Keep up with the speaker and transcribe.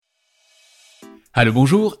Hello,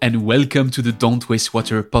 bonjour, and welcome to the Don't Waste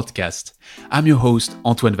Water podcast. I'm your host,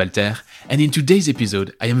 Antoine Walter, and in today's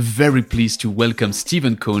episode, I am very pleased to welcome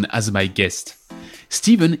Stephen Cohn as my guest.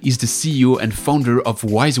 Stephen is the CEO and founder of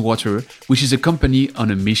Wise Water, which is a company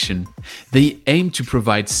on a mission. They aim to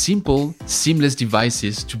provide simple, seamless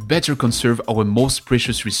devices to better conserve our most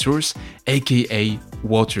precious resource, aka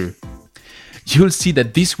water. You'll see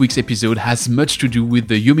that this week's episode has much to do with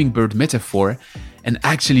the hummingbird metaphor, and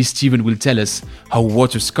actually Stephen will tell us how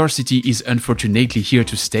water scarcity is unfortunately here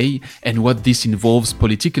to stay and what this involves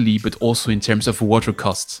politically but also in terms of water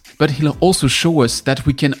costs. But he'll also show us that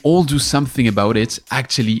we can all do something about it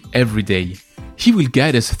actually every day. He will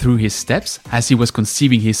guide us through his steps as he was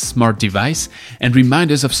conceiving his smart device and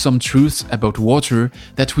remind us of some truths about water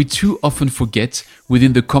that we too often forget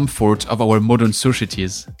within the comfort of our modern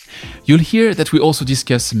societies. You'll hear that we also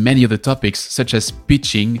discuss many other topics such as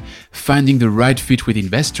pitching, finding the right fit with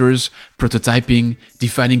investors, prototyping,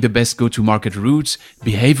 defining the best go-to-market routes,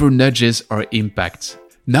 behavior nudges or impact.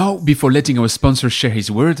 Now, before letting our sponsor share his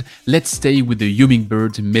word, let's stay with the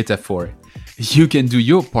hummingbird metaphor. You can do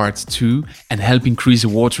your part too and help increase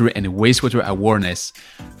water and wastewater awareness.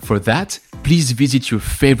 For that, please visit your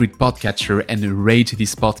favorite podcatcher and rate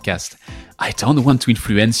this podcast. I don't want to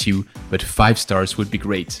influence you, but 5 stars would be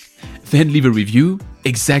great. Then leave a review,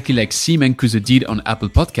 exactly like Simon Kuzo did on Apple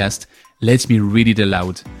Podcast. Let me read it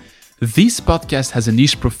aloud. This podcast has a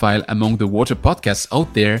niche profile among the water podcasts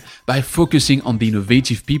out there by focusing on the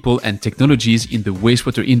innovative people and technologies in the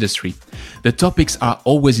wastewater industry. The topics are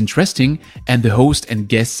always interesting and the host and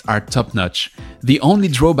guests are top-notch. The only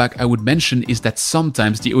drawback I would mention is that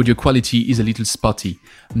sometimes the audio quality is a little spotty.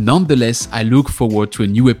 Nonetheless, I look forward to a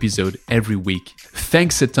new episode every week.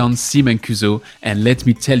 Thanks a ton, Simon Kuzo, and let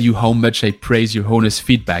me tell you how much I praise your honest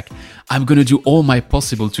feedback. I'm gonna do all my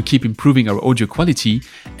possible to keep improving our audio quality,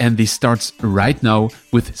 and this starts right now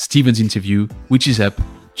with Stephen's interview, which is up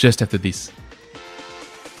just after this.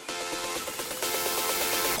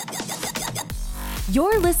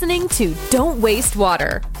 You're listening to Don't Waste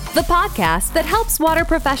Water, the podcast that helps water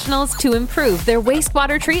professionals to improve their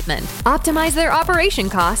wastewater treatment, optimize their operation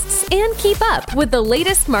costs, and keep up with the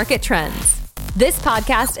latest market trends. This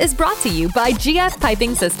podcast is brought to you by GF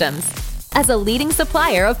Piping Systems. As a leading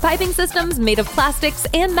supplier of piping systems made of plastics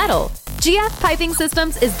and metal, GF Piping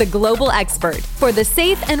Systems is the global expert for the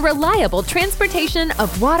safe and reliable transportation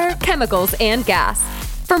of water, chemicals, and gas.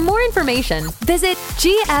 For more information, visit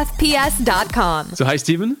gfps.com. So hi,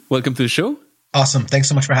 Stephen. Welcome to the show. Awesome. Thanks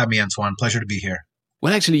so much for having me, Antoine. Pleasure to be here.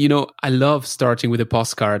 Well, actually, I love starting with a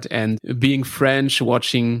postcard, and being French,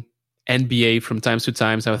 watching NBA from time to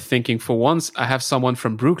time, I was thinking for once I have someone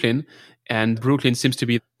from Brooklyn, and Brooklyn seems to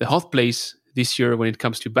be the hot place this year when it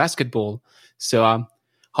comes to basketball. So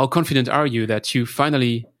how confident are you that you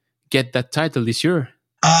finally get that title this year?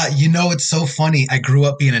 It's so funny. I grew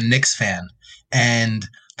up being a Knicks fan, and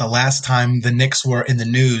the last time the Knicks were in the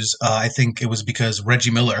news, I think it was because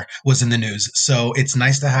Reggie Miller was in the news. So it's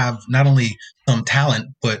nice to have not only some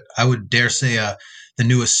talent, but I would dare say the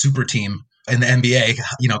newest super team in the NBA,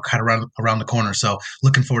 kind of around the corner. So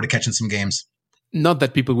looking forward to catching some games. Not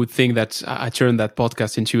that people would think that I turned that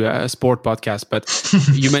podcast into a sport podcast, but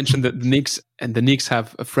you mentioned that the Knicks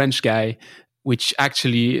have a French guy, which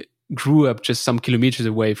actually grew up just some kilometers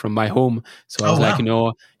away from my home. So I was like,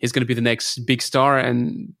 he's going to be the next big star.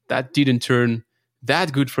 And that didn't turn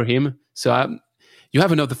that good for him. So you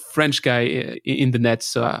have another French guy in the net.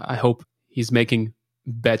 So I hope he's making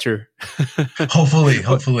better.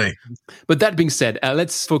 Hopefully. But that being said,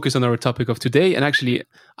 let's focus on our topic of today. And actually,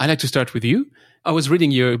 I'd like to start with you. I was reading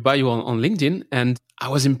your bio on LinkedIn and I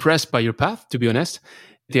was impressed by your path, to be honest.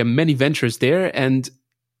 There are many ventures there. And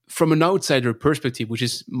from an outsider perspective, which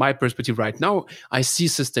is my perspective right now, I see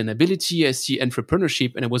sustainability, I see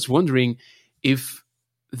entrepreneurship, and I was wondering if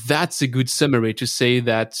that's a good summary to say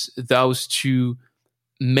that those two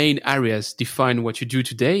main areas define what you do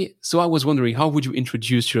today. So I was wondering, how would you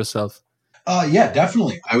introduce yourself? Yeah,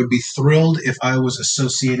 definitely. I would be thrilled if I was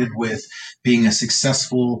associated with being a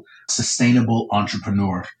successful, sustainable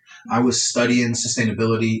entrepreneur. I was studying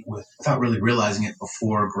sustainability without really realizing it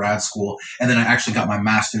before grad school. And then I actually got my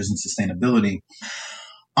master's in sustainability.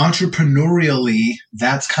 Entrepreneurially,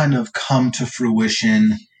 that's kind of come to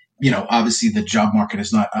fruition. Obviously the job market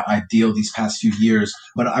is not ideal these past few years,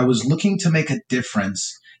 but I was looking to make a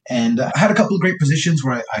difference. And I had a couple of great positions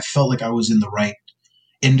where I felt like I was in the right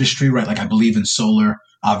industry, right? Like I believe in solar.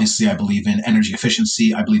 Obviously, I believe in energy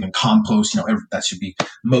efficiency. I believe in compost. That should be,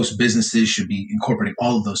 most businesses should be incorporating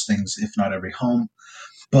all of those things, if not every home.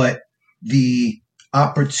 But the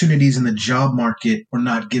opportunities in the job market were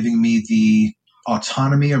not giving me the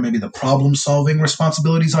autonomy or maybe the problem solving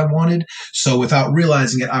responsibilities I wanted. So without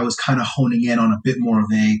realizing it, I was kind of honing in on a bit more of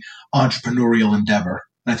a entrepreneurial endeavor.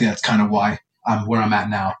 And I think that's kind of why I'm where I'm at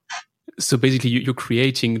now. So basically, you're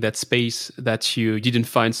creating that space that you didn't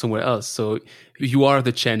find somewhere else. So you are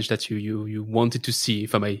the change that you wanted to see,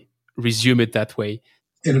 if I may resume it that way.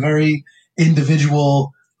 In a very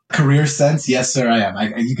individual career sense, yes, sir, I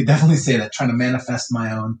am. You could definitely say that, trying to manifest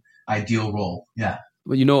my own ideal role. Yeah.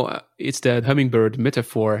 Well, it's that hummingbird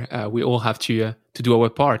metaphor. We all have to do our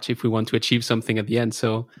part if we want to achieve something at the end.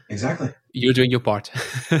 So exactly, you're doing your part.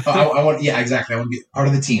 I want, yeah, exactly. I want to be part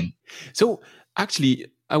of the team. So actually,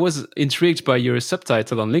 I was intrigued by your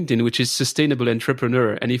subtitle on LinkedIn, which is Sustainable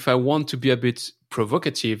Entrepreneur. And if I want to be a bit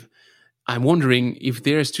provocative, I'm wondering if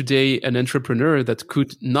there's today an entrepreneur that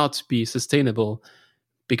could not be sustainable,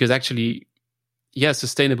 because actually, yeah,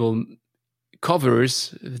 sustainable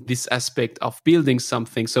covers this aspect of building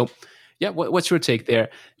something. So, yeah, what's your take there?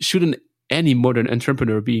 Shouldn't any modern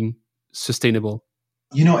entrepreneur be sustainable?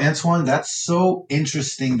 Antoine, that's so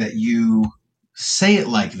interesting that you say it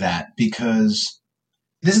like that, because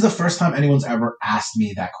this is the first time anyone's ever asked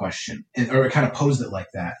me that question or kind of posed it like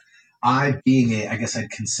that. I guess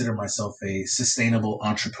I'd consider myself a sustainable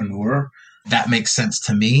entrepreneur. That makes sense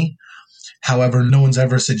to me. However, no one's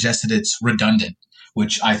ever suggested it's redundant,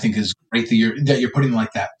 which I think is great that you're putting it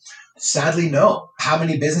like that. Sadly, no. How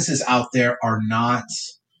many businesses out there are not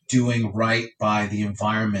doing right by the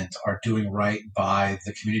environment, are doing right by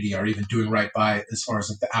the community, are even doing right by, as far as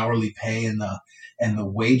like the hourly pay and the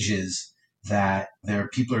wages that their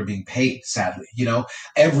people are being paid, sadly.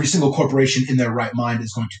 Every single corporation in their right mind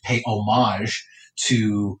is going to pay homage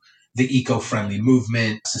to the eco-friendly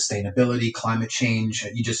movement, sustainability, climate change.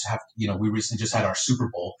 You just have, we recently just had our Super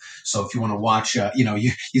Bowl. So if you want to watch,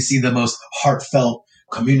 you see the most heartfelt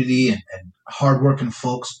community and hardworking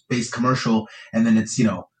folks based commercial. And then it's,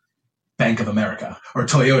 Bank of America or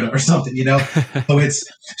Toyota or something,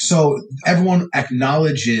 So everyone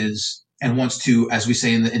acknowledges and wants to, as we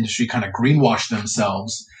say in the industry, kind of greenwash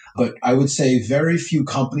themselves. But I would say very few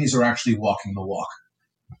companies are actually walking the walk.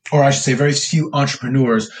 Or I should say very few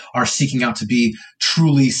entrepreneurs are seeking out to be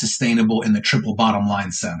truly sustainable in the triple bottom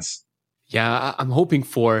line sense. Yeah, I'm hoping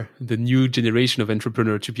for the new generation of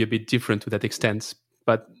entrepreneur to be a bit different to that extent.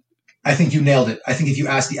 But I think you nailed it. I think if you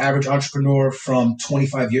ask the average entrepreneur from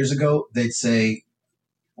 25 years ago, they'd say,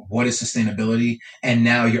 what is sustainability? And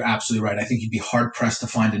now you're absolutely right. I think you'd be hard pressed to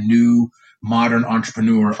find a new modern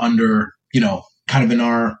entrepreneur under, kind of in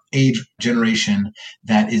our age generation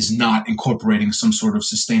that is not incorporating some sort of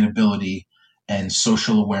sustainability and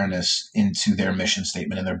social awareness into their mission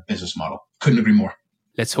statement and their business model. Couldn't agree more.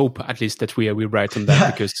 Let's hope at least that we're right on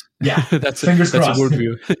that, because yeah, that's a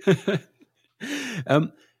worldview.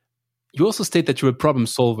 You also state that you're a problem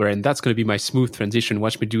solver, and that's going to be my smooth transition.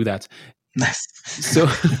 Watch me do that. Nice. So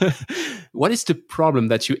what is the problem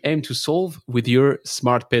that you aim to solve with your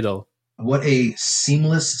smart pedal? What a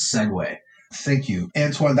seamless segue. Thank you,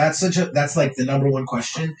 Antoine. That's like the number one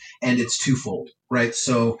question, and it's twofold, right?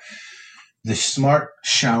 So the smart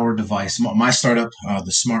shower device, my startup,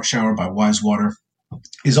 the Smart Shower by WiseWater,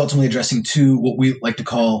 is ultimately addressing two, what we like to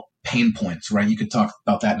call pain points, right? You could talk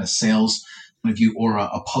about that in a sales point of view or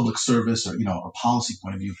a public service or, a policy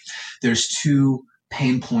point of view. There's two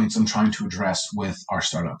pain points I'm trying to address with our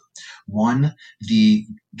startup. One, the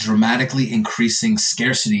dramatically increasing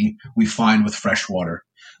scarcity we find with fresh water.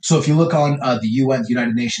 So if you look on the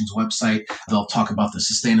United Nations website, they'll talk about the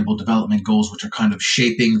Sustainable Development Goals, which are kind of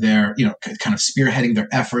shaping their, kind of spearheading their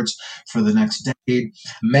efforts for the next decade.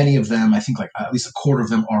 Many of them, I think like at least a quarter of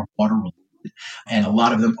them are water related. And a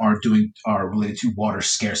lot of them are related to water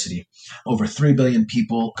scarcity. Over 3 billion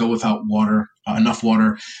people go without water, enough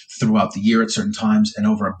water throughout the year at certain times, and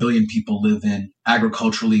over 1 billion people live in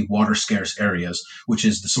agriculturally water scarce areas, which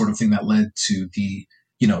is the sort of thing that led to the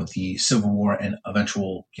Civil War and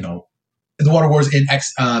eventual, the water wars in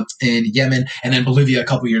Yemen and then Bolivia a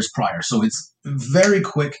couple years prior. So it's very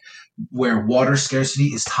quick where water scarcity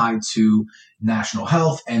is tied to national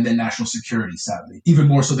health and then national security, sadly, even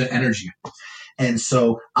more so than energy. And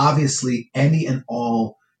so obviously any and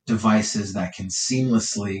all devices that can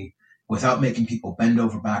seamlessly, without making people bend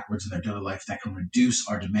over backwards in their daily life, that can reduce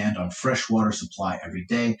our demand on fresh water supply every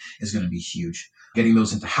day is going to be huge. Getting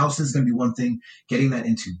those into houses is going to be one thing. Getting that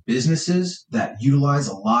into businesses that utilize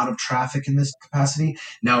a lot of traffic in this capacity,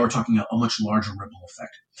 now we're talking a much larger ripple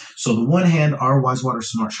effect. So the one hand, our WiseWater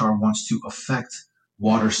Smart Shower wants to affect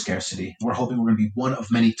water scarcity. We're hoping we're going to be one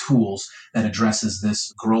of many tools that addresses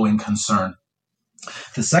this growing concern.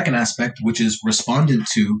 The second aspect, which is respondent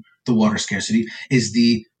to the water scarcity, is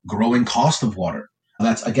the growing cost of water.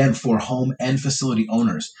 That's again for home and facility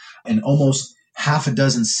owners. In almost half a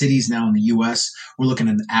dozen cities now in the US, we're looking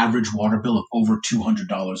at an average water bill of over $200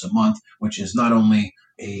 a month, which is not only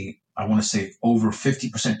I want to say over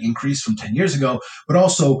 50% increase from 10 years ago, but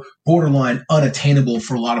also borderline unattainable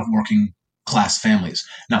for a lot of working class families.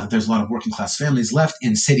 Not that there's a lot of working class families left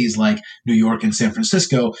in cities like New York and San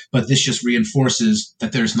Francisco, but this just reinforces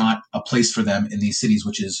that there's not a place for them in these cities,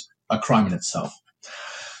 which is a crime in itself.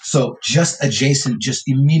 So just adjacent, just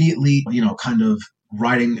immediately, kind of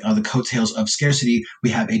riding the coattails of scarcity, we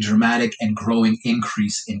have a dramatic and growing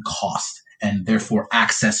increase in cost and therefore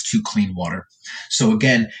access to clean water. So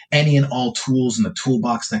again, any and all tools in the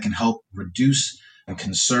toolbox that can help reduce and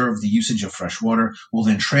conserve the usage of fresh water will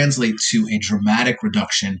then translate to a dramatic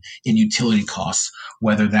reduction in utility costs,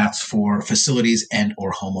 whether that's for facilities and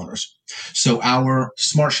or homeowners. So our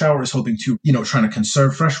smart shower is hoping to, trying to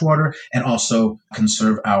conserve fresh water and also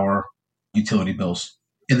conserve our utility bills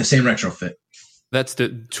in the same retrofit. That's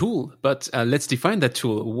the tool, but let's define that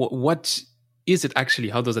tool. What is it actually?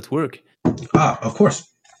 How does it work? Of course.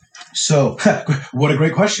 So what a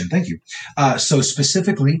great question. Thank you. So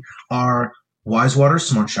specifically, our WiseWater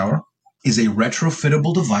Smart Shower is a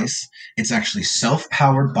retrofittable device. It's actually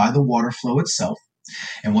self-powered by the water flow itself.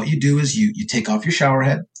 And what you do is you take off your shower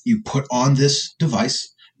head, you put on this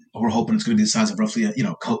device. We're hoping it's going to be the size of roughly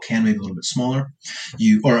a Coke can, maybe a little bit smaller,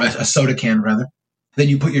 or a soda can rather. Then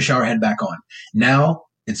you put your shower head back on. Now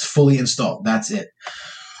it's fully installed. That's it.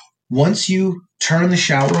 Once you turn the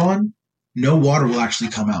shower on, no water will actually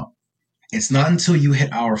come out. It's not until you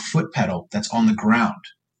hit our foot pedal that's on the ground.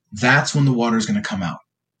 That's when the water is going to come out.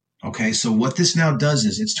 Okay, so what this now does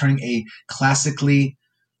is it's turning a classically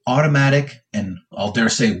automatic and I'll dare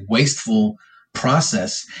say wasteful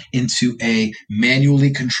process into a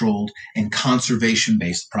manually controlled and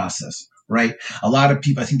conservation-based process. Right? A lot of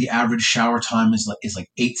people, I think the average shower time is like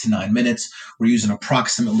 8 to 9 minutes. We're using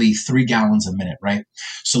approximately 3 gallons a minute, right?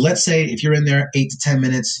 So let's say if you're in there 8 to 10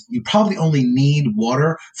 minutes, you probably only need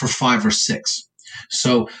water for 5 or 6.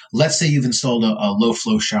 So let's say you've installed a low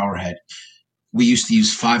flow shower head. We used to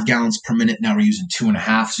use 5 gallons per minute. Now we're using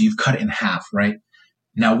 2.5. So you've cut it in half, right?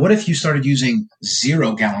 Now, what if you started using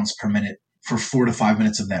 0 gallons per minute for 4 to 5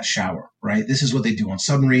 minutes of that shower, right? This is what they do on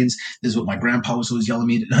submarines. This is what my grandpa was always yelling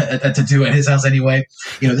me to do at his house anyway.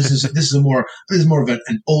 This is more of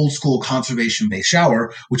an old school conservation based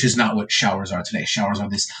shower, which is not what showers are today. Showers are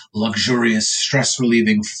this luxurious, stress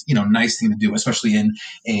relieving, nice thing to do, especially in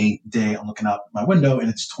a day. I'm looking out my window and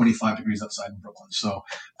it's 25 degrees outside in Brooklyn. So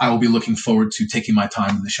I will be looking forward to taking my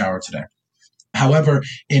time in the shower today. However,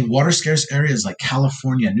 in water scarce areas like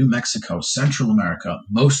California, New Mexico, Central America,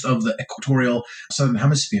 most of the equatorial southern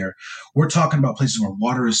hemisphere, we're talking about places where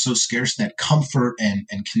water is so scarce that comfort and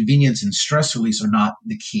convenience and stress release are not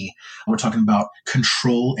the key. We're talking about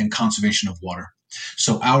control and conservation of water.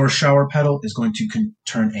 So our shower pedal is going to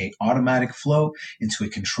turn an automatic flow into a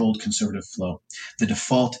controlled conservative flow. The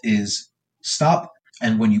default is stop,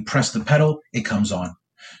 and when you press the pedal, it comes on.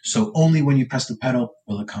 So only when you press the pedal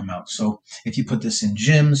will it come out. So if you put this in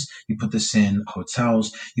gyms, you put this in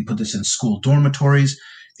hotels, you put this in school dormitories,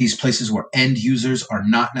 these places where end users are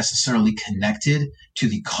not necessarily connected to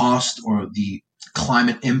the cost or the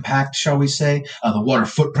climate impact, shall we say, the water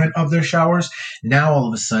footprint of their showers. Now, all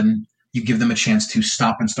of a sudden, you give them a chance to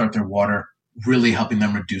stop and start their water, really helping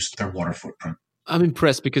them reduce their water footprint. I'm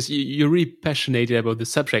impressed because you're really passionate about the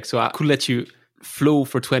subject. So I could let you flow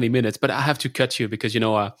for 20 minutes, but I have to cut you because,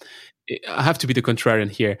 I have to be the contrarian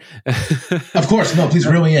here. Of course. No, please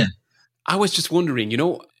reel me in. I was just wondering,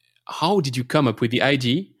 how did you come up with the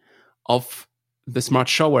idea of the smart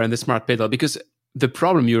shower and the smart pedal? Because the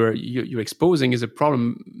problem you're exposing is a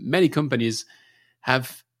problem many companies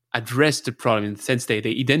have addressed the problem in the sense they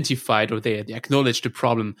identified or they acknowledged the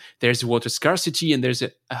problem. There's water scarcity and there's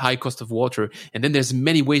a high cost of water. And then there's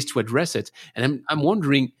many ways to address it. And I'm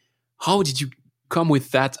wondering, how did you come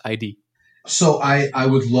with that idea? So I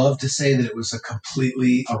would love to say that it was a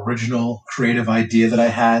completely original, creative idea that I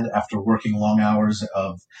had after working long hours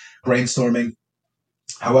of brainstorming.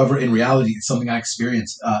 However, in reality, it's something I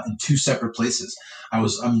experienced in 2 separate places.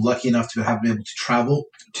 I'm lucky enough to have been able to travel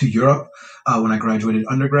to Europe when I graduated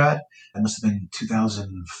undergrad. It must have been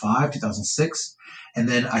 2005, 2006. And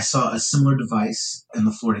then I saw a similar device in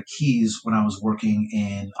the Florida Keys when I was working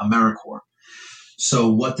in AmeriCorps.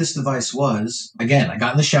 So what this device was, again, I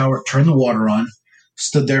got in the shower, turned the water on,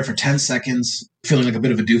 stood there for 10 seconds, feeling like a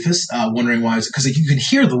bit of a doofus, wondering why, because you can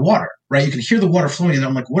hear the water, right? You can hear the water flowing, and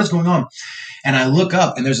I'm like, what is going on? And I look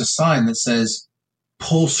up, and there's a sign that says,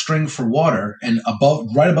 pull string for water, and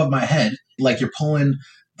right above my head, like you're pulling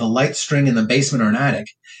the light string in the basement or an attic,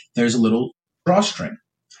 there's a little drawstring.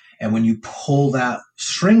 And when you pull that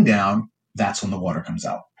string down, that's when the water comes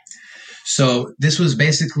out. So this was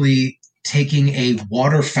basically taking a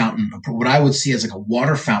water fountain, what I would see as like a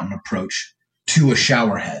water fountain approach to a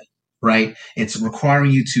shower head, right? It's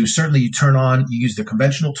requiring you to, certainly you turn on, you use the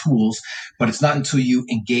conventional tools, but it's not until you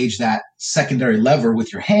engage that secondary lever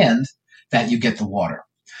with your hand that you get the water.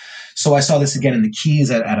 So I saw this again in the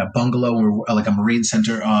Keys at a bungalow or like a marine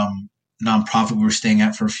center nonprofit we were staying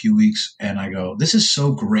at for a few weeks. And I go, this is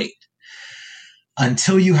so great.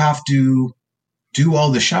 Until you have to do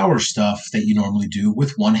all the shower stuff that you normally do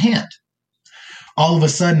with one hand. All of a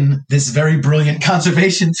sudden, this very brilliant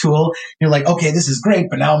conservation tool, you're like, okay, this is great,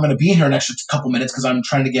 but now I'm going to be here an extra couple minutes because I'm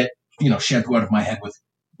trying to get, shampoo out of my head with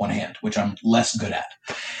one hand, which I'm less good at.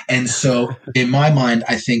 And so in my mind,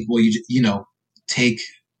 I think, well, you take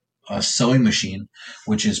a sewing machine,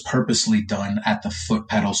 which is purposely done at the foot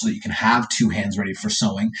pedal so that you can have two hands ready for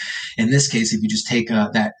sewing. In this case, if you just take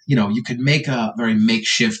you could make a very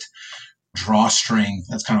makeshift drawstring.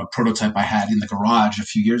 That's kind of a prototype I had in the garage a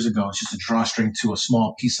few years ago. It's just a drawstring to a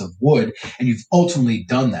small piece of wood, and you've ultimately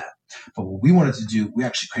done that. But what we wanted to do, we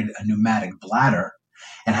actually created a pneumatic bladder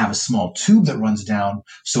and have a small tube that runs down,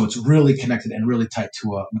 so it's really connected and really tight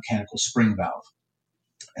to a mechanical spring valve.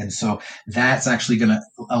 And so that's actually going to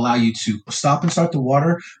allow you to stop and start the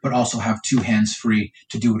water, but also have two hands free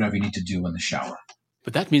to do whatever you need to do in the shower.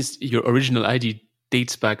 But that means your original idea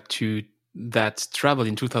dates back to that travel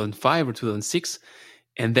in 2005 or 2006,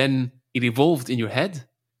 and then it evolved in your head.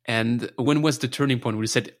 And when was the turning point where you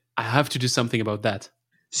said, I have to do something about that?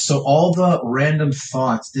 So all the random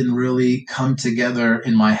thoughts didn't really come together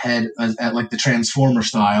in my head at like the Transformer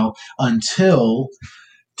style until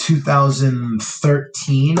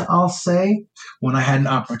 2013, I'll say, when I had an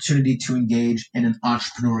opportunity to engage in an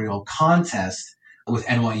entrepreneurial contest with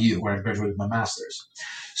NYU, where I graduated with my master's.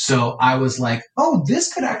 So I was like, oh,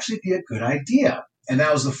 this could actually be a good idea. And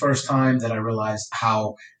that was the first time that I realized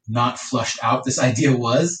how not flushed out this idea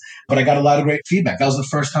was. But I got a lot of great feedback. That was the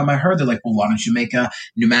first time I heard. They're like, well, why don't you make a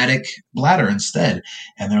pneumatic bladder instead?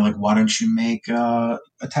 And they're like, why don't you make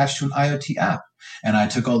attached to an IoT app? And I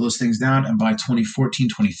took all those things down. And by 2014,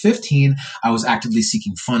 2015, I was actively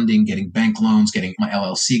seeking funding, getting bank loans, getting my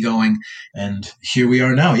LLC going. And here we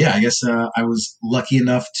are now. Yeah, I guess I was lucky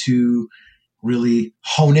enough to really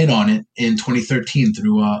hone in on it in 2013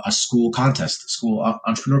 through a school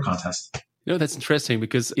entrepreneur contest. That's interesting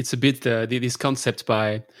because it's a bit this concept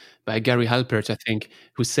by Gary Halpert, I think,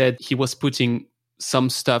 who said he was putting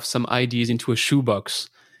some ideas into a shoebox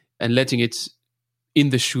and letting it in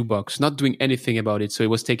the shoebox, not doing anything about it. So he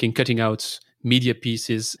was cutting out media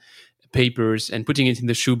pieces, papers, and putting it in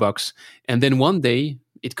the shoebox. And then one day,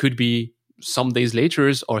 it could be some days later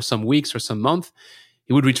or some weeks or some month,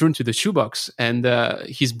 he would return to the shoebox and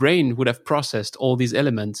his brain would have processed all these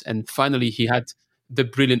elements. And finally, he had the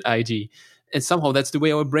brilliant idea. And somehow that's the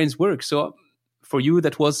way our brains work. So for you,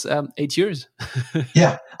 that was 8 years.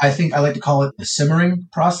 Yeah, I think I like to call it the simmering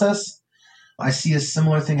process. I see a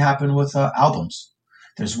similar thing happen with albums.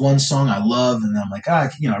 There's one song I love, and then I'm like, I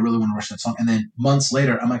really want to rush that song. And then months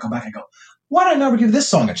later, I might go back and go, why did I never give this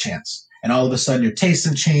song a chance? And all of a sudden, your tastes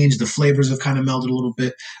have changed. The flavors have kind of melded a little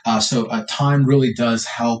bit. So time really does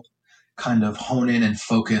help kind of hone in and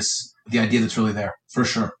focus the idea that's really there, for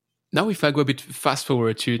sure. Now, if I go a bit fast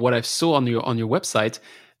forward to what I saw on your website,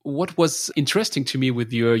 what was interesting to me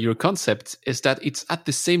with your concept is that it's at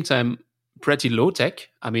the same time pretty low tech.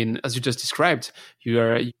 I mean, as you just described, you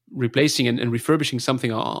are replacing and refurbishing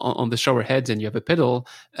something on the shower head, and you have a pedal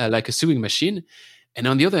like a sewing machine. And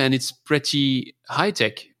on the other hand, it's pretty high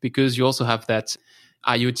tech because you also have that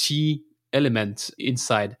IoT element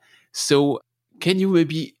inside. So can you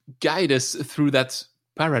maybe guide us through that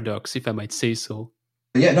paradox, if I might say so?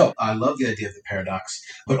 Yeah, no, I love the idea of the paradox,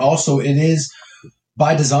 but also it is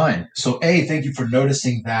by design. So thank you for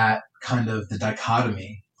noticing that kind of the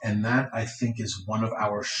dichotomy. And that I think is one of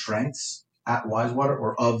our strengths at Wisewater,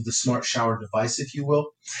 or of the smart shower device, if you will.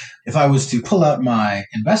 If I was to pull out my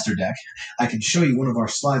investor deck, I can show you one of our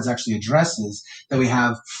slides actually addresses that we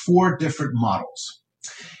have 4 different models.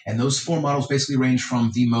 And those 4 models basically range from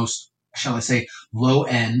the most, shall I say, low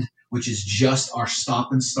end, which is just our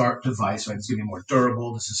stop and start device, right? It's going to be more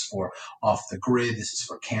durable. This is for off the grid. This is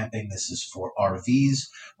for camping. This is for RVs,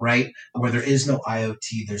 right? Where there is no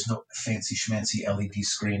IoT, there's no fancy schmancy LED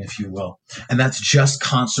screen, if you will. And that's just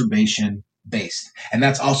conservation based. And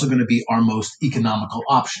that's also going to be our most economical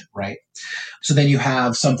option, right? So then you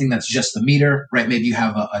have something that's just the meter, right? Maybe you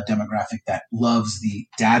have a demographic that loves the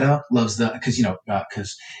data,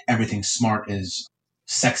 because everything smart is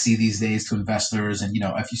sexy these days to investors. And,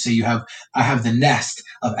 if you say I have the Nest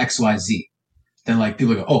of XYZ, then like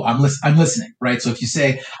people go, oh, I'm listening, right? So if you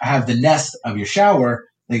say I have the Nest of your shower,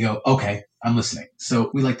 they go, okay, I'm listening. So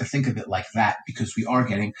we like to think of it like that because we are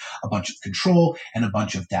getting a bunch of control and a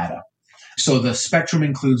bunch of data. So the spectrum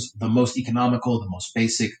includes the most economical, the most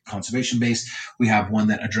basic, conservation-based. We have one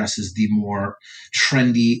that addresses the more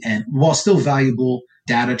trendy and, while still valuable,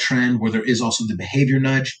 data trend where there is also the behavior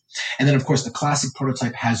nudge. And then, of course, the classic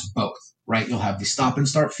prototype has both, right? You'll have the stop and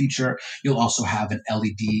start feature. You'll also have an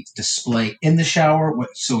LED display in the shower.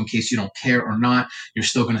 So in case you don't care or not, you're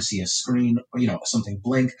still going to see a screen, something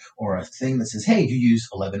blink or a thing that says, hey, you used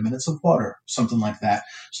 11 minutes of water, something like that.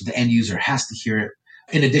 So the end user has to hear it.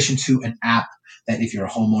 In addition to an app that if you're a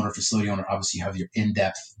homeowner, facility owner, obviously you have your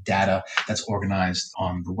in-depth data that's organized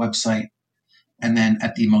on the website. And then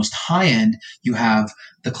at the most high end, you have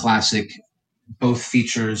the classic, both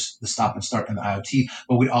features, the stop and start and the IoT,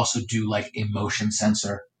 but we also do like a motion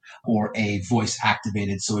sensor or a voice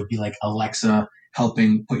activated. So it'd be like Alexa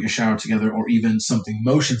helping put your shower together, or even something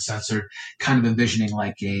motion censored, kind of envisioning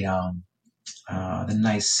like the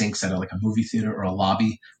nice sinks at like a movie theater or a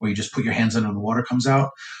lobby where you just put your hands under and the water comes out.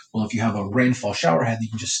 Well, if you have a rainfall shower head that you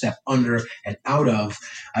can just step under and out of,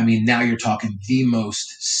 now you're talking the most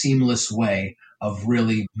seamless way of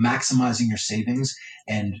really maximizing your savings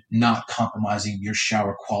and not compromising your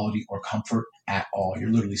shower quality or comfort at all. You're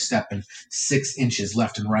literally stepping 6 inches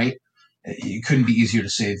left and right. It couldn't be easier to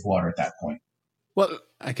save water at that point. Well,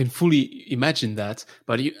 I can fully imagine that,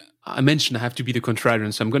 but I mentioned I have to be the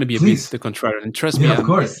contrarian, so I'm going to be a bit the contrarian. And trust me, of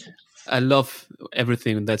course. I love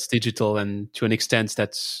everything that's digital, and to an extent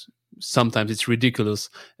that's sometimes it's ridiculous.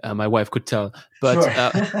 My wife could tell. But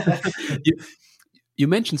sure. You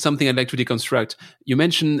mentioned something I'd like to deconstruct. You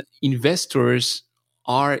mentioned investors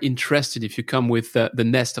are interested if you come with the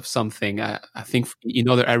Nest of something. I think in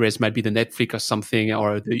other areas might be the Netflix or something,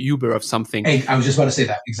 or the Uber of something. Hey, I was just about to say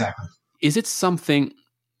that. Exactly. Is it something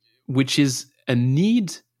which is a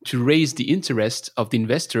need to raise the interest of the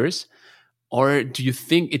investors, or do you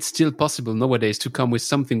think it's still possible nowadays to come with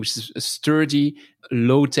something which is a sturdy,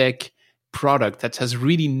 low-tech product that has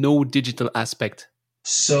really no digital aspect?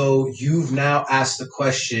 So you've now asked the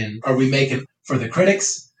question, are we making for the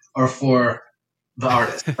critics or for the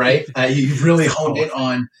artist, right? You've really honed in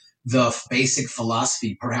on the basic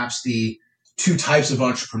philosophy, perhaps the two types of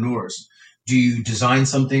entrepreneurs. Do you design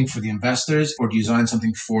something for the investors, or do you design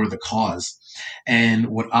something for the cause? And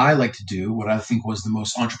what I like to do, what I think was the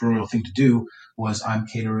most entrepreneurial thing to do, was I'm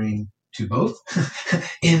catering to both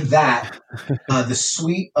in that the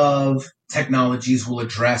suite of technologies will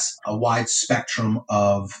address a wide spectrum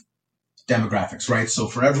of demographics, right? So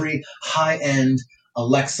for every high-end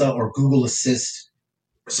Alexa or Google Assist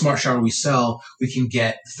smart shower we sell, we can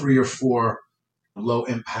get 3 or 4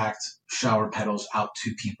 low-impact shower pedals out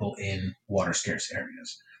to people in water-scarce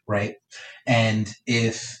areas, right? And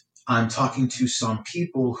if I'm talking to some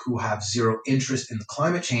people who have zero interest in the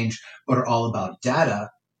climate change, but are all about data,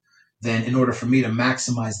 then in order for me to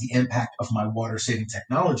maximize the impact of my water-saving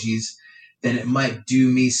technologies, then it might do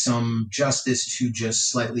me some justice to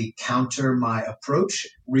just slightly counter my approach,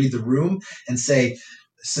 read the room, and say,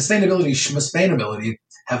 sustainability, schmainability,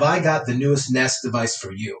 have I got the newest Nest device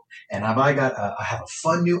for you? And I have a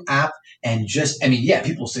fun new app, and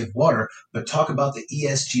people save water, but talk about the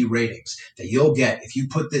ESG ratings that you'll get if you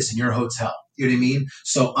put this in your hotel. You know what I mean?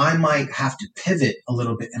 So I might have to pivot a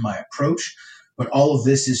little bit in my approach, but all of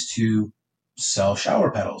this is to sell shower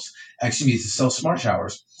pedals. To sell smart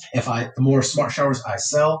showers. The more smart showers I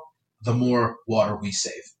sell, the more water we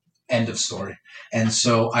save. End of story. And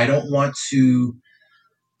so I don't want to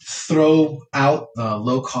throw out the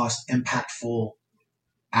low-cost, impactful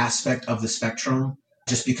aspect of the spectrum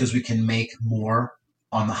just because we can make more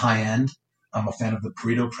on the high end. I'm a fan of the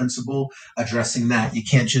Pareto principle, addressing that. You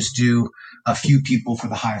can't just do a few people for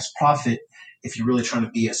the highest profit if you're really trying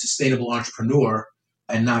to be a sustainable entrepreneur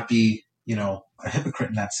and not be, a hypocrite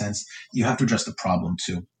in that sense. You have to address the problem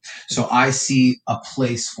too. So I see a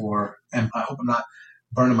place for, and I hope I'm not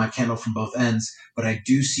burning my candle from both ends, but I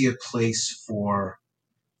do see a place for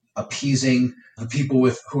appeasing the people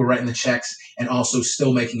who are writing the checks and also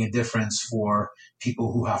still making a difference for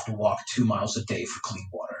people who have to walk 2 miles a day for clean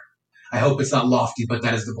water. I hope it's not lofty, but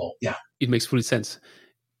that is the goal. Yeah. It makes full sense.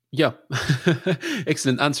 Yeah.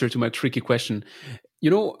 Excellent answer to my tricky question.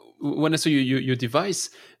 When I saw your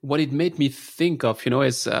device, what it made me think of,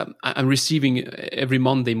 is I'm receiving every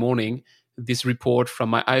Monday morning this report from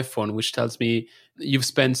my iPhone, which tells me you've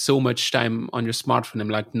spent so much time on your smartphone. I'm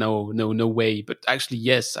like, no way. But actually,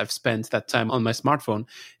 yes, I've spent that time on my smartphone.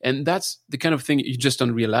 And that's the kind of thing you just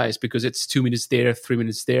don't realize because it's 2 minutes there, 3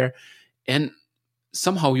 minutes there. And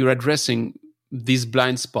somehow you're addressing these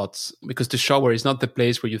blind spots, because the shower is not the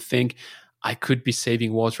place where you think I could be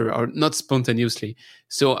saving water, or not spontaneously.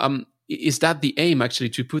 So is that the aim, actually,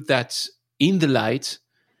 to put that in the light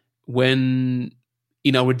when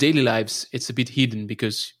in our daily lives it's a bit hidden,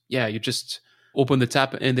 because you just open the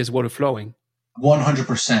tap and there's water flowing?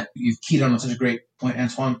 100%. You've keyed on such a great point,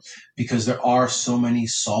 Antoine, because there are so many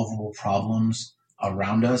solvable problems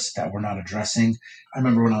around us that we're not addressing. I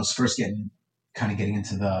remember when I was first getting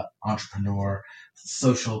into the entrepreneur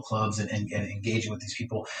social clubs and engaging with these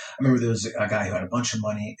people. I remember there was a guy who had a bunch of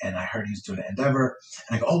money, and I heard he was doing an endeavor.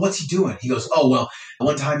 And I go, "Oh, what's he doing?" He goes, "Oh, well,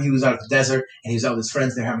 one time he was out at the desert and he was out with his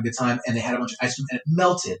friends. They were having a good time, and they had a bunch of ice cream and it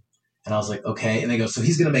melted." And I was like, "Okay." And they go, "So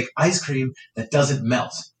he's going to make ice cream that doesn't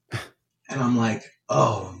melt." And I'm like,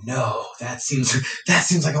 "Oh no, that seems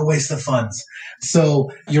like a waste of funds."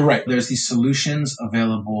 So you're right. There's these solutions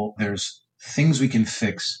available. There's things we can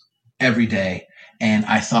fix every day. And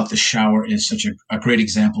I thought the shower is such a great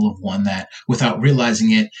example of one that, without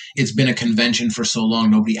realizing it, it's been a convention for so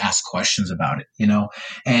long, nobody asks questions about it,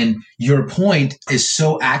 And your point is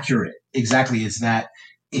so accurate. Exactly. Is that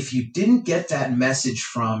if you didn't get that message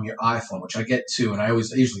from your iPhone, which I get too, and I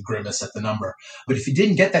usually grimace at the number, but if you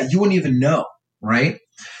didn't get that, you wouldn't even know, right?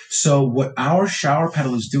 So what our shower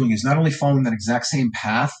pedal is doing is not only following that exact same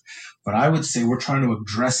path, but I would say we're trying to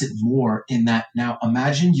address it more in that. Now,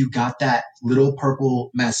 imagine you got that little purple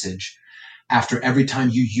message after every time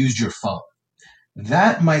you used your phone.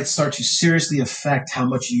 That might start to seriously affect how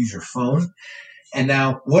much you use your phone. And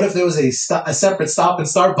now, what if there was a separate stop and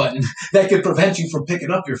start button that could prevent you from picking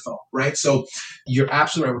up your phone, right? So you're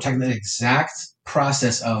absolutely right. We're taking the exact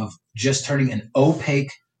process of just turning an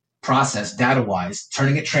opaque process, data-wise,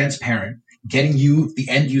 turning it transparent, getting you, the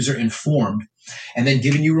end user, informed, and then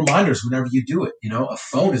giving you reminders whenever you do it. A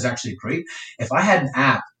phone is actually great. If I had an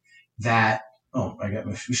app that,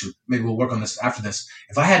 maybe we'll work on this after this.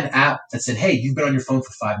 If I had an app that said, "Hey, you've been on your phone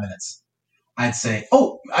for 5 minutes," I'd say,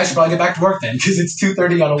 "Oh, I should probably get back to work then, because it's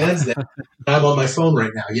 2:30 on a Wednesday. I'm on my phone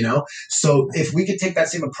right now," So if we could take that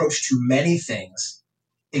same approach to many things,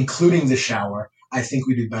 including the shower, I think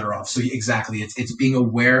we'd be better off. So exactly, it's being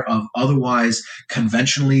aware of otherwise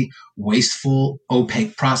conventionally wasteful,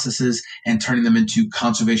 opaque processes and turning them into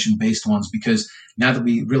conservation-based ones. Because now that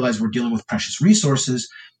we realize we're dealing with precious resources,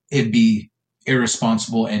 it'd be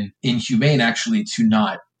irresponsible and inhumane, actually, to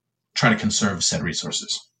not try to conserve said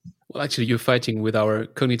resources. Well, actually, you're fighting with our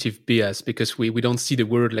cognitive bias, because we don't see the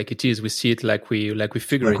world like it is. We see it like we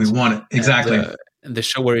figure it. Like we want it. Exactly. And the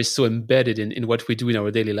shower is so embedded in what we do in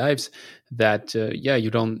our daily lives that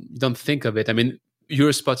you don't think of it. I mean,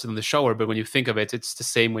 you're spotted on the shower, but when you think of it, it's the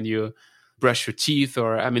same when you brush your teeth,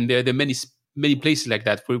 or there are many places like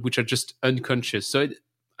that which are just unconscious. So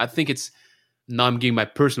I think it's, now I'm giving my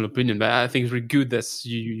personal opinion, but I think it's really good that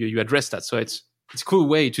you address that. So it's a cool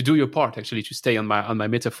way to do your part, actually, to stay on my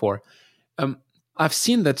metaphor. I've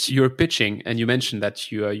seen that you're pitching, and you mentioned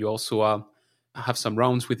that you also have some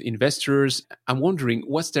rounds with investors. I'm wondering,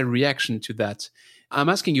 what's their reaction to that? I'm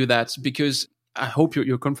asking you that because I hope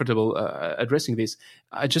you're comfortable addressing this.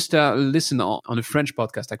 I just listened on a French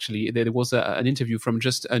podcast, actually. There was an interview from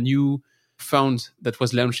just a new fund that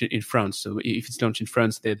was launched in France. So if it's launched in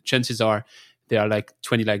France, the chances are there are like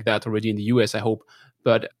 20 like that already in the US, I hope.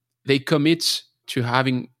 But they commit to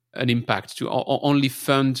having an impact, to only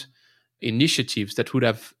fund initiatives that would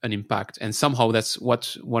have an impact. And somehow that's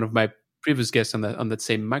what one of my previous guests on that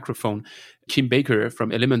same microphone, Kim Baker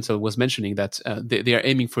from Elemental, was mentioning, that they are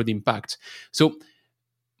aiming for the impact. So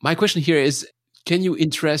my question here is, can you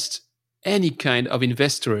interest any kind of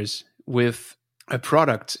investors with a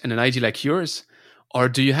product and an idea like yours, or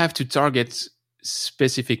do you have to target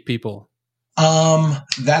specific people?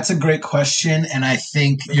 That's a great question. And I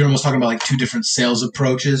think you're almost talking about like two different sales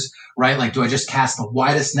approaches, right? Like, do I just cast the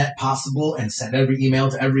widest net possible and send every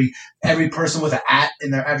email to every person with an @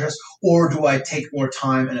 in their address? Or do I take more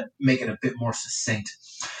time and make it a bit more succinct?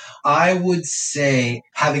 I would say,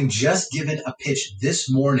 having just given a pitch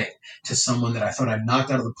this morning to someone that I thought I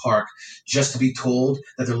knocked out of the park, just to be told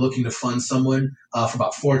that they're looking to fund someone for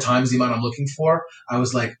about 4 times the amount I'm looking for, I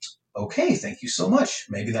was like, okay, thank you so much.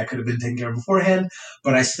 Maybe that could have been taken care of beforehand,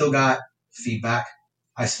 but I still got feedback.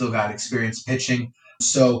 I still got experience pitching.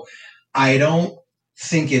 So I don't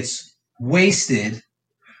think it's wasted.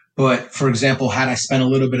 But for example, had I spent a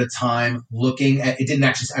little bit of time looking at, it didn't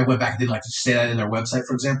actually, I went back and didn't like to say that in their website,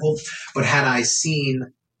 for example, but had I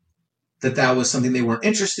seen that was something they weren't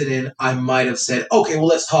interested in, I might have said, okay, well,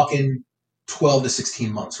 let's talk in 12 to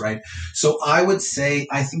 16 months, right? So I would say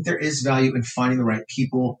I think there is value in finding the right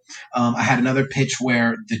people. I had another pitch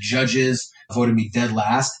where the judges voted me dead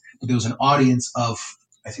last, but there was an audience of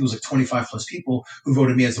I think it was like 25 plus people who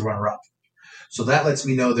voted me as the runner up. So that lets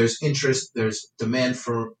me know there's interest, there's demand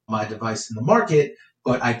for my device in the market,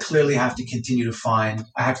 but I clearly have to continue to I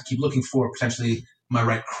have to keep looking for potentially my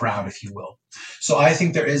right crowd, if you will. So I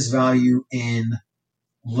think there is value in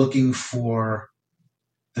looking for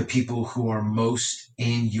the people who are most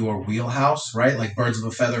in your wheelhouse, right? Like birds of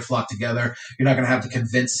a feather flock together. You're not going to have to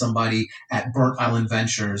convince somebody at Burnt Island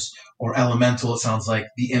Ventures or Elemental, it sounds like,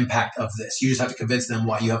 the impact of this. You just have to convince them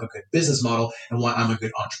why you have a good business model and why I'm a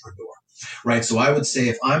good entrepreneur, right? So I would say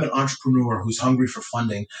if I'm an entrepreneur who's hungry for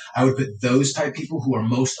funding, I would put those type of people who are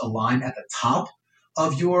most aligned at the top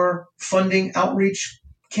of your funding outreach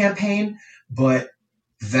campaign, but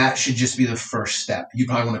that should just be the first step. You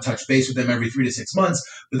probably want to touch base with them every 3 to 6 months,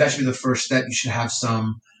 but that should be the first step. You should have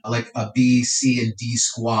some like a B, C, and D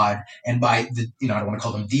squad. And by the, I don't want to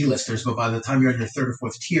call them D-listers, but by the time you're in your third or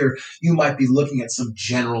fourth tier, you might be looking at some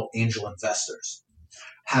general angel investors.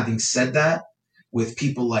 Having said that, with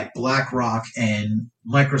people like BlackRock and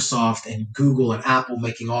Microsoft and Google and Apple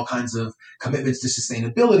making all kinds of commitments to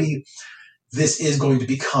sustainability, this is going to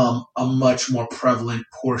become a much more prevalent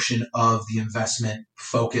portion of the investment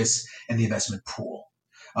focus and the investment pool.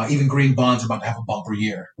 Even green bonds are about to have a bumper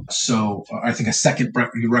year. So I think a second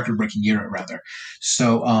record-breaking year, rather.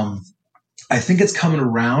 So I think it's coming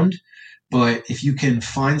around, but if you can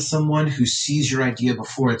find someone who sees your idea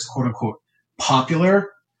before it's quote-unquote popular,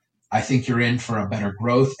 I think you're in for a better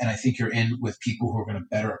growth, and I think you're in with people who are going to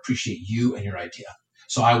better appreciate you and your idea.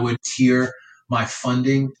 So I would tier my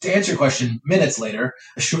funding. To answer your question minutes later,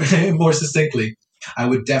 more succinctly, I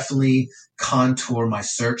would definitely contour my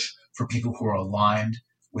search for people who are aligned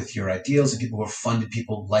with your ideals and people who have funded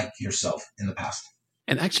people like yourself in the past.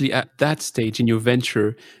 And actually, at that stage in your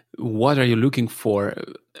venture, what are you looking for?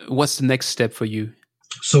 What's the next step for you?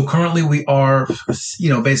 So currently we are,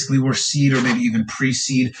 basically we're seed or maybe even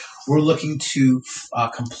pre-seed. We're looking to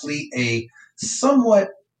complete a somewhat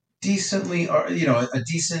decently, or a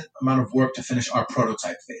decent amount of work to finish our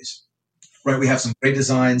prototype phase. Right, we have some great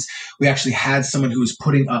designs. We actually had someone who was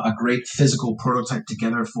putting a great physical prototype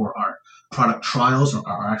together for our product trials or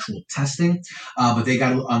our actual testing, but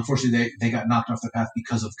unfortunately they got knocked off the path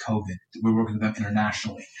because of COVID. We're working with them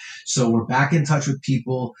internationally, so we're back in touch with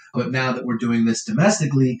people. But now that we're doing this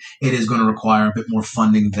domestically, it is going to require a bit more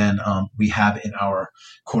funding than we have in our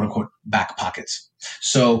quote unquote back pockets.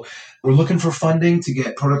 So we're looking for funding to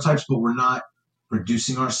get prototypes, but we're not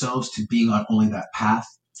reducing ourselves to being on only that path.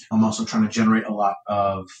 I'm also trying to generate a lot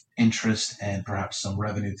of interest and perhaps some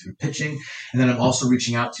revenue through pitching. And then I'm also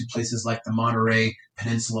reaching out to places like the Monterey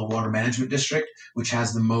Peninsula Water Management District, which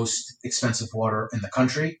has the most expensive water in the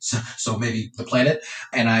country, so maybe the planet.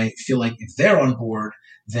 And I feel like if they're on board,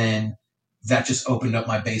 then that just opened up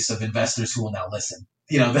my base of investors who will now listen.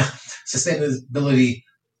 The sustainability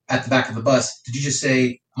at the back of the bus. Did you just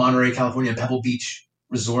say Monterey, California, and Pebble Beach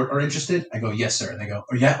Resort are interested? I go, yes, sir. And they go,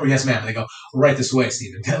 or yes, ma'am. And they go, right this way,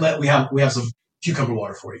 Stephen. We have some cucumber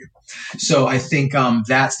water for you. So I think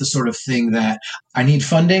that's the sort of thing that I need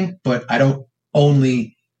funding, but I'm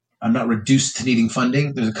not reduced to needing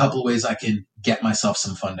funding. There's a couple of ways I can get myself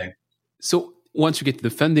some funding. So once you get to the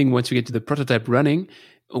funding, once you get to the prototype running,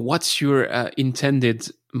 what's your intended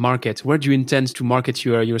market? Where do you intend to market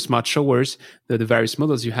your smart showers, the various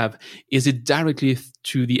models you have? Is it directly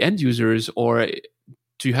to the end users, or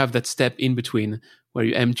do you have that step in between where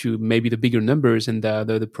you aim to maybe the bigger numbers and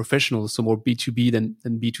the professionals, so more B2B than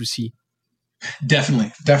B2C?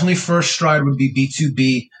 Definitely first stride would be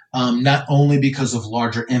B2B, not only because of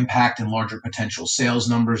larger impact and larger potential sales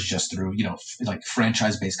numbers just through, like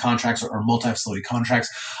franchise-based contracts or multi-facility contracts,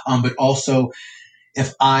 but also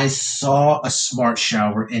if I saw a smart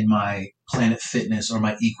shower in my Planet Fitness or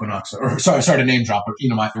my Equinox, or sorry to name drop, but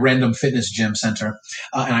my random fitness gym center,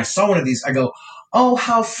 and I saw one of these, I go, oh,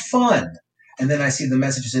 how fun. And then I see the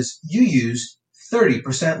message that says, you used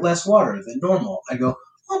 30% less water than normal. I go,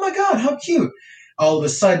 oh my God, how cute. All of a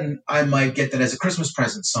sudden, I might get that as a Christmas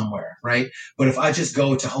present somewhere, right? But if I just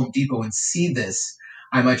go to Home Depot and see this,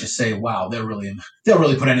 I might just say, wow, they'll really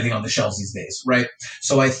put anything on the shelves these days, right?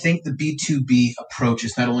 So I think the B2B approach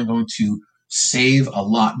is not only going to save a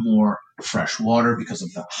lot more fresh water because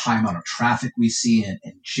of the high amount of traffic we see in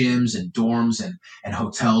gyms and dorms and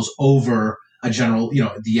hotels over a general,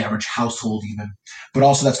 the average household even, but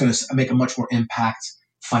also that's going to make a much more impact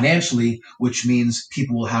financially, which means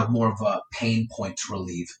people will have more of a pain point to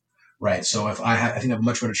relieve, right? So if I think I have a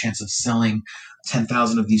much better chance of selling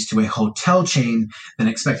 10,000 of these to a hotel chain than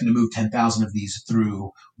expecting to move 10,000 of these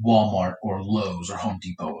through Walmart or Lowe's or Home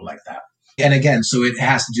Depot or like that. And again, so it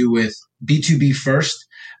has to do with B2B first,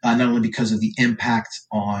 not only because of the impact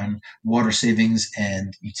on water savings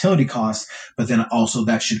and utility costs, but then also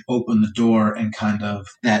that should open the door and kind of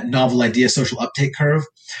that novel idea social uptake curve.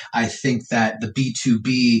 I think that the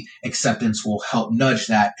B2B acceptance will help nudge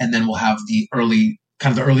that. And then we'll have the early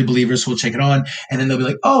believers who will take it on. And then they'll be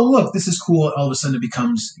like, oh, look, this is cool. All of a sudden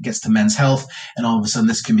it gets to men's health. And all of a sudden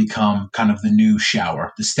this can become kind of the new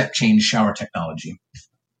shower, the step change shower technology.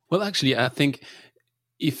 Well, actually, I think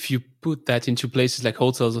if you put that into places like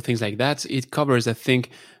hotels or things like that, it covers, I think,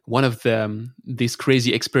 one of these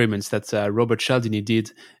crazy experiments that Robert Cialdini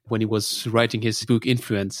did when he was writing his book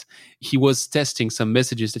Influence. He was testing some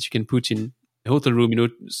messages that you can put in a hotel room,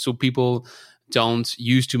 so people don't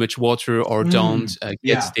use too much water or don't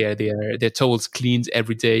get their towels cleaned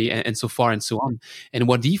every day and so far and so on. And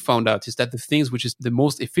what he found out is that the things which is the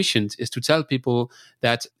most efficient is to tell people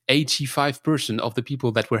that 85% of the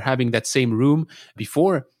people that were having that same room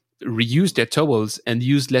before reused their towels and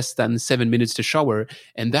used less than 7 minutes to shower.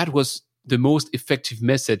 And that was the most effective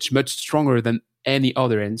message, much stronger than any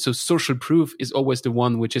other. And so social proof is always the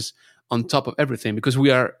one which is on top of everything, because we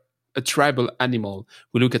are a tribal animal.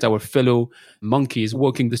 We look at our fellow monkeys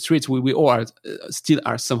walking the streets. We all still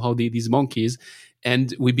are somehow these monkeys,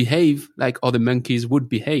 and we behave like other monkeys would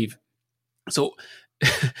behave. So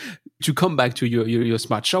to come back to your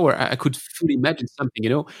smart shower, I could fully imagine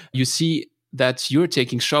something, you see that you're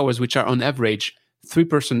taking showers which are on average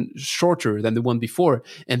 3% shorter than the one before.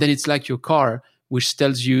 And then it's like your car, which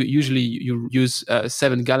tells you usually you use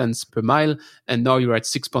 7 gallons per mile, and now you're at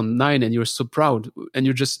 6.9 and you're so proud and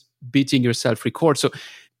you're just beating your self-record. So,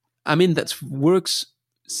 I mean,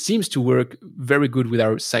 seems to work very good with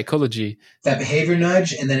our psychology. That behavior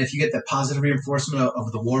nudge, and then if you get the positive reinforcement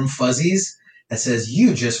of the warm fuzzies that says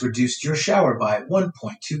you just reduced your shower by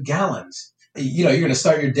 1.2 gallons. You're going to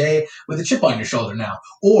start your day with a chip on your shoulder now.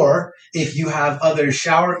 Or if you have other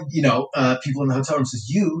shower, people in the hotel room says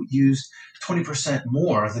you used 20%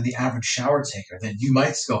 more than the average shower taker, then you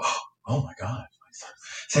might go, oh my God,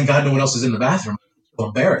 thank God no one else is in the bathroom. I'm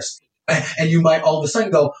embarrassed. And you might all of a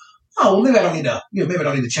sudden go, oh, well, maybe I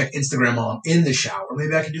don't need to check Instagram while I'm in the shower.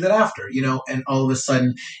 Maybe I can do that after, and all of a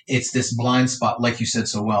sudden it's this blind spot, like you said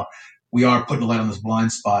so well. We are putting a light on this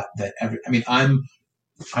blind spot that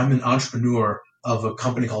I'm an entrepreneur of a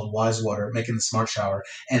company called Wisewater making the smart shower,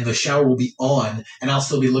 and the shower will be on and I'll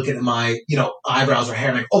still be looking at my, eyebrows or hair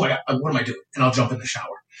and like, oh my God, what am I doing? And I'll jump in the shower.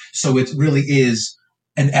 So it really is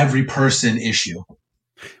an every person issue.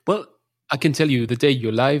 Well, I can tell you the day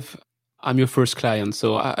you're live, I'm your first client.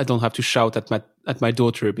 So I don't have to shout at my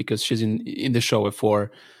daughter because she's in the shower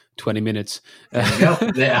for 20 minutes. There you go.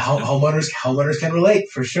 Homeowners can relate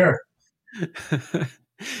for sure.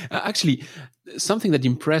 Actually, something that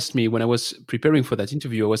impressed me when I was preparing for that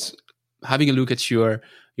interview, I was having a look at your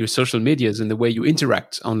social medias and the way you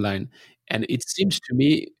interact online. And it seems to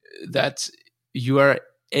me that you are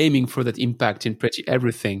aiming for that impact in pretty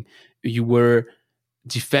everything. You were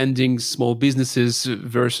defending small businesses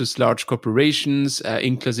versus large corporations,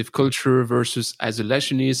 inclusive culture versus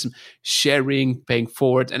isolationism, sharing, paying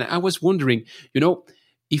forward. And I was wondering,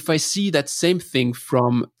 if I see that same thing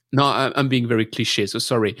I'm being very cliche, so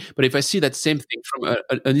sorry. But if I see that same thing from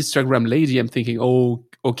an Instagram lady, I'm thinking, oh,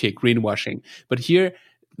 okay, greenwashing. But here,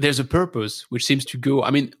 there's a purpose which seems to go,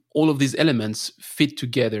 all of these elements fit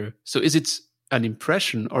together. So is it an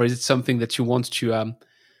impression, or is it something that you want to,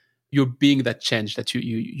 you're being that change that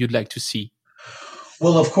you'd like to see?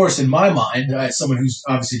 Well, of course, in my mind, as someone who's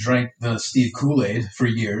obviously drank the Steve Kool-Aid for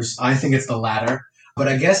years, I think it's the latter. But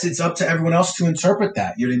I guess it's up to everyone else to interpret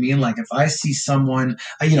that. You know what I mean? Like if I see someone,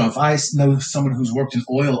 if I know someone who's worked in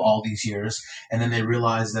oil all these years, and then they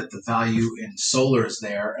realize that the value in solar is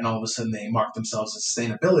there, and all of a sudden they mark themselves as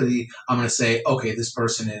sustainability, I'm going to say, okay, this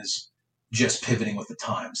person is just pivoting with the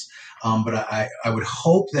times. But I would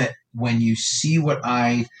hope that when you see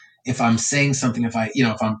if I'm saying something, if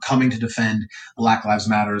I'm coming to defend Black Lives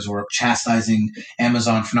Matters or chastising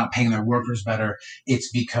Amazon for not paying their workers better, it's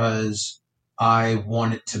because I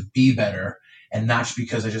want it to be better, and not just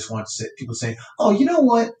because I just want people to say, oh, you know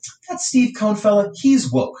what? That Steve Cohn fella,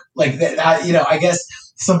 he's woke. Like that, I guess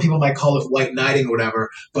some people might call it white knighting or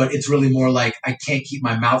whatever, but it's really more like I can't keep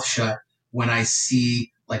my mouth shut when I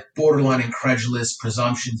see like borderline incredulous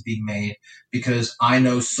presumptions being made, because I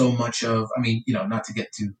know so much of, not to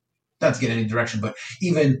get any direction, but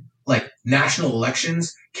even like national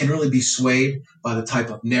elections can really be swayed by the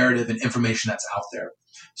type of narrative and information that's out there.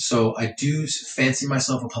 So I do fancy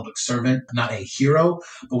myself a public servant, not a hero,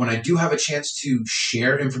 but when I do have a chance to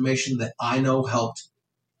share information that I know helped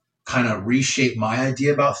kind of reshape my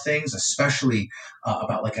idea about things, especially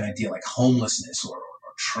about like an idea like homelessness or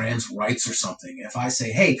trans rights or something. If I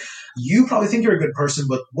say, hey, you probably think you're a good person,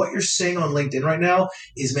 but what you're saying on LinkedIn right now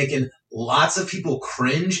is making lots of people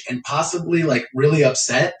cringe and possibly like really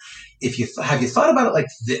upset. If you have you thought about it like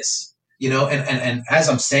this? And as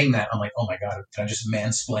I'm saying that, I'm like, oh my God, can I just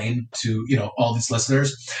mansplain to, all these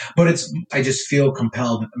listeners? But I just feel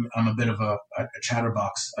compelled. I'm a bit of a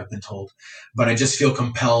chatterbox, I've been told, but I just feel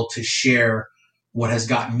compelled to share what has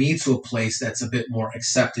gotten me to a place that's a bit more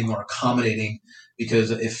accepting or accommodating.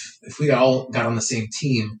 Because if we all got on the same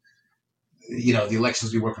team, the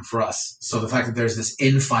elections would be working for us. So the fact that there's this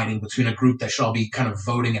infighting between a group that should all be kind of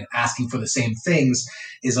voting and asking for the same things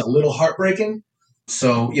is a little heartbreaking.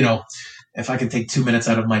 So, if I can take 2 minutes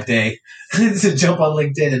out of my day to jump on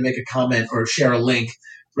LinkedIn and make a comment or share a link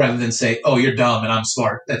rather than say, oh, you're dumb and I'm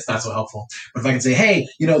smart, that's not so helpful. But if I can say, hey,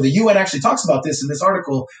 the UN actually talks about this in this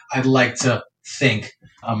article, I'd like to think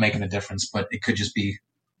I'm making a difference, but it could just be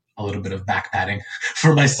a little bit of back padding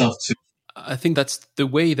for myself too. I think that's the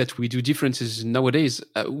way that we do differences nowadays.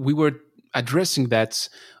 We were addressing that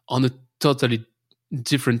on a totally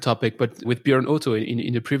different topic, but with Björn Otto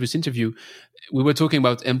in the previous interview, we were talking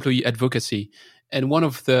about employee advocacy. And one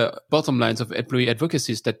of the bottom lines of employee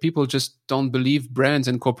advocacy is that people just don't believe brands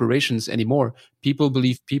and corporations anymore. People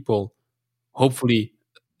believe people, hopefully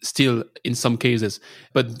still in some cases.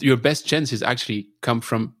 But your best chances actually come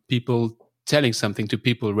from people telling something to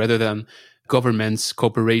people rather than governments,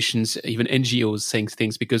 corporations, even NGOs saying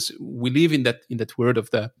things, because we live in that world of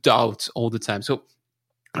the doubt all the time. So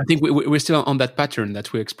I think we're still on that pattern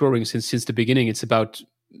that we're exploring since the beginning. It's about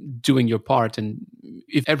doing your part. And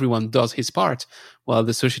if everyone does his part, well,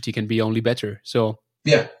 the society can be only better. So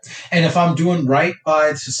yeah. And if I'm doing right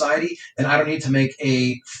by society, then I don't need to make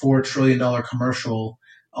a $4 trillion commercial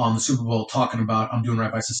on the Super Bowl talking about I'm doing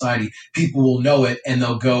right by society. People will know it and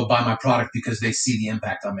they'll go buy my product because they see the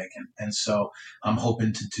impact I'm making. And so I'm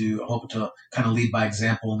hoping to kind of lead by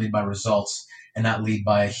example and lead by results, and not lead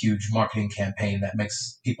by a huge marketing campaign that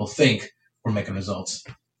makes people think we're making results,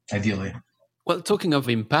 ideally. Well, talking of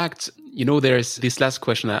impact, there's this last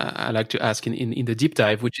question I like to ask in the deep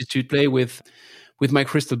dive, which is to play with my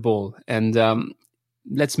crystal ball. And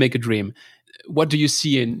let's make a dream. What do you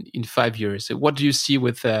see in 5 years? What do you see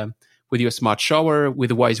with your smart shower,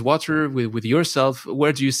 with Wise Water, with yourself?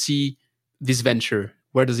 Where do you see this venture?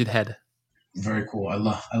 Where does it head? Very cool. I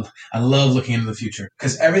love looking into the future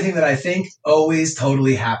because everything that I think always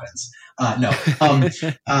totally happens.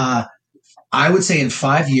 I would say in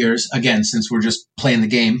 5 years, again, since we're just playing the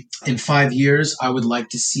game, in 5 years, I would like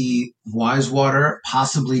to see Wise Water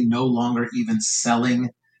possibly no longer even selling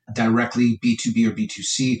directly B2B or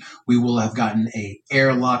B2C. We will have gotten a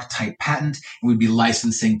airlock type patent, and we'd be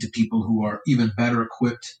licensing to people who are even better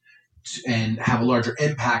equipped and have a larger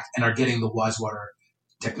impact and are getting the Wise Water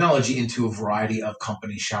technology into a variety of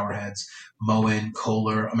companies, showerheads, Moen,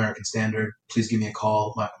 Kohler, American Standard. Please give me a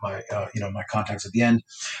call. My contacts at the end.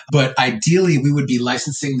 But ideally, we would be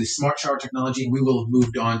licensing the smart shower technology. We will have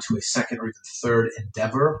moved on to a second or even third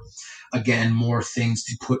endeavor. Again, more things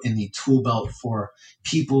to put in the tool belt for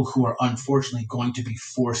people who are unfortunately going to be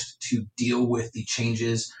forced to deal with the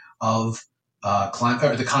changes of climate,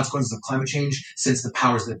 or the consequences of climate change, since the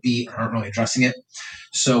powers that be aren't really addressing it.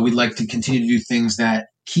 So we'd like to continue to do things that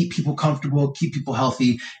keep people comfortable, keep people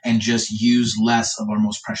healthy, and just use less of our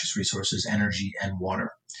most precious resources, energy and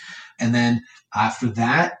water. And then after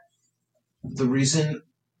that, the reason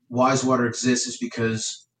Wise Water exists is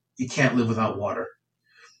because you can't live without water.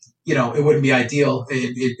 It wouldn't be ideal.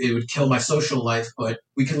 It would kill my social life, but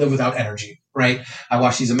we can live without energy, right? I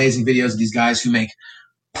watch these amazing videos of these guys who make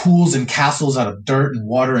pools and castles out of dirt and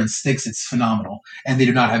water and sticks. It's phenomenal. And they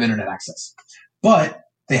do not have internet access, but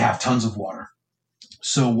they have tons of water.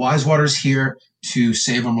 So Wise Water is here to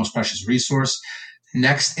save our most precious resource.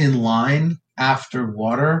 Next in line after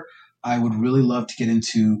water, I would really love to get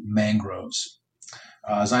into mangroves.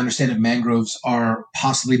 As I understand it, mangroves are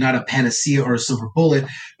possibly not a panacea or a silver bullet,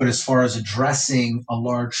 but as far as addressing a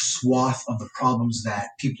large swath of the problems that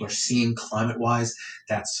people are seeing climate-wise,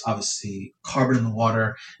 that's obviously carbon in the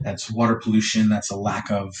water, that's water pollution, that's a lack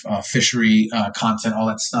of fishery content, all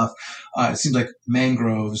that stuff. It seems like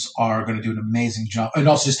mangroves are going to do an amazing job, and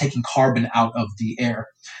also just taking carbon out of the air.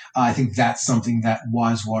 I think that's something that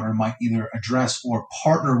Wise Water might either address or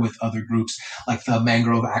partner with other groups like the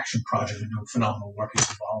Mangrove Action Project, who do phenomenal work. You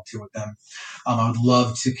can volunteer with them. I would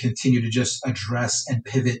love to continue to just address and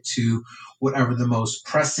pivot to whatever the most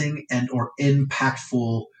pressing and or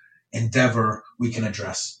impactful endeavor we can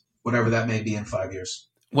address, whatever that may be in 5 years.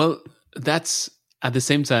 Well, that's at the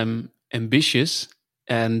same time ambitious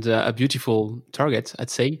and a beautiful target, I'd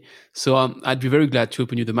say. So I'd be very glad to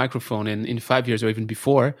open you the microphone in 5 years or even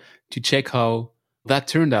before to check how that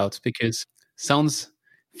turned out, because sounds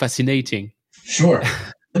fascinating. Sure.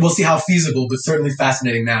 We'll see how feasible, but certainly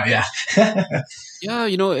fascinating now. Yeah. Yeah,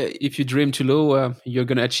 if you dream too low, you're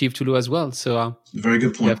going to achieve too low as well. So very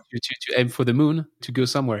good point. You have to aim for the moon to go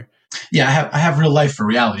somewhere. Yeah, I have real life for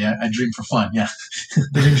reality. I dream for fun. Yeah,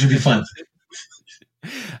 the dream should be fun.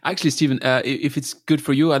 Actually, Stephen, if it's good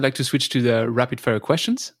for you, I'd like to switch to the rapid fire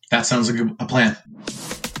questions. That sounds like a plan.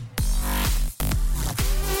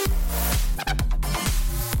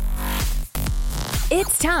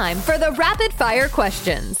 It's time for the rapid fire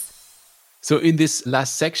questions. So in this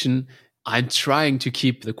last section, I'm trying to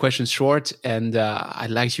keep the questions short, and I'd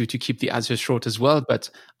like you to keep the answers short as well, but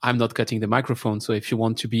I'm not cutting the microphone. So if you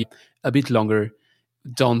want to be a bit longer,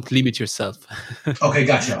 don't limit yourself. Okay,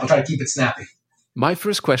 gotcha. I'll try to keep it snappy. My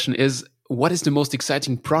first question is, what is the most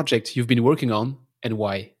exciting project you've been working on and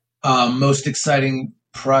why? Most exciting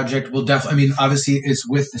project will definitely, obviously it's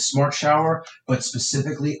with the Smart Shower, but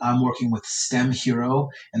specifically I'm working with STEM Hero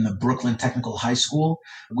and the Brooklyn Technical High School.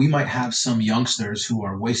 We might have some youngsters who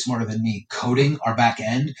are way smarter than me coding our back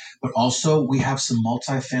end, but also we have some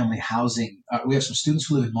multifamily housing. We have some students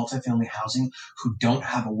who live in multifamily housing who don't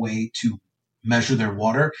have a way to measure their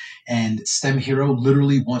water, and STEM Hero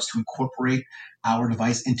literally wants to incorporate our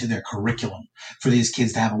device into their curriculum for these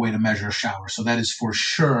kids to have a way to measure a shower. So that is for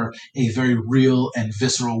sure a very real and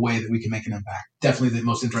visceral way that we can make an impact. Definitely the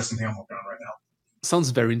most interesting thing I'm working on right now. Sounds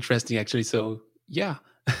very interesting, actually. So yeah.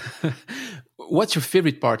 What's your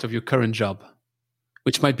favorite part of your current job?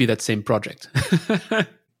 Which might be that same project.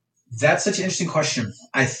 That's such an interesting question.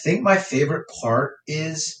 I think my favorite part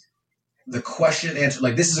is the question and answer.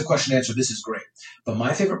 Like, this is a question and answer. This is great. But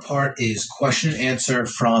my favorite part is question and answer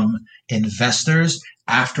from investors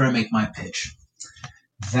after I make my pitch.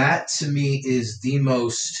 That to me is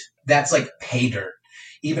that's like pay dirt.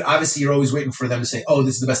 Even obviously you're always waiting for them to say, oh,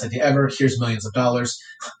 this is the best idea ever. Here's millions of dollars.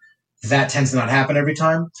 That tends to not happen every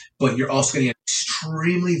time, but you're also going to get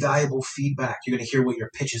extremely valuable feedback. You're going to hear what your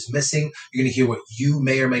pitch is missing. You're going to hear what you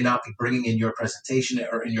may or may not be bringing in your presentation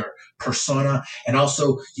or in your persona. And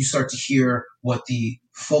also you start to hear what the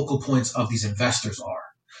focal points of these investors are.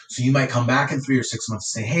 So you might come back in 3 or 6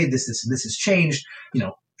 months and say, hey, this, and this has changed.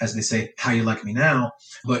 As they say, how you like me now.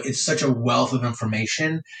 But it's such a wealth of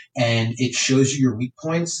information, and it shows you your weak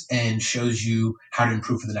points and shows you how to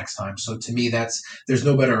improve for the next time. So to me, there's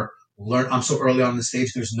no better I'm so early on in the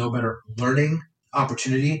stage, there's no better learning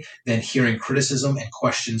opportunity than hearing criticism and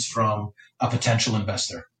questions from a potential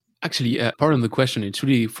investor. Actually, part of the question, it's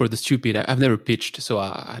really for the stupid. I've never pitched, so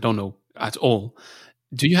I don't know at all.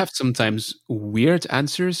 Do you have sometimes weird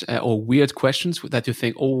answers or weird questions that you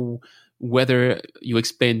think, whether you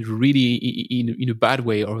explained really in a bad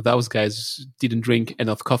way or those guys didn't drink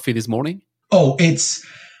enough coffee this morning?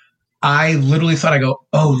 I literally thought,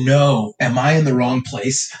 oh no, am I in the wrong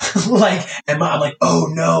place? I'm like, oh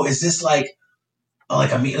no, is this like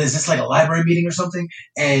is this like a library meeting or something?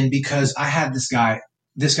 And because I had this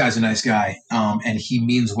guy's a nice guy, and he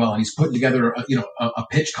means well, and he's putting together a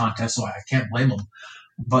pitch contest, so I can't blame him.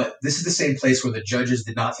 But this is the same place where the judges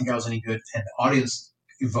did not think I was any good, and the audience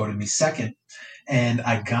voted me second. And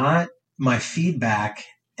I got my feedback.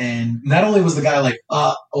 And not only was the guy like,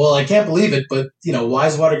 well, I can't believe it, but,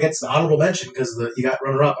 Wisewater gets the honorable mention because you got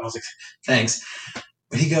runner up. And I was like, thanks.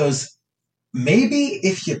 But he goes, maybe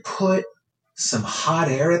if you put some hot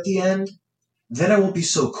air at the end, then it won't be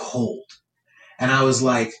so cold. And I was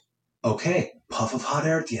like, okay, puff of hot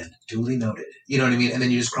air at the end, duly noted. You know what I mean? And then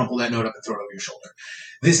you just crumple that note up and throw it over your shoulder.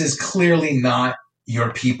 This is clearly not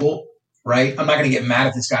your people, right? I'm not going to get mad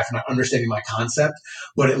at this guy for not understanding my concept,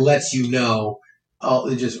 but it lets you know. I'll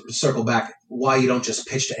just circle back why you don't just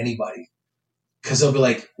pitch to anybody. Because they'll be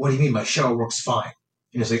like, what do you mean? My shower works fine.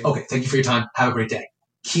 You say, okay, thank you for your time. Have a great day.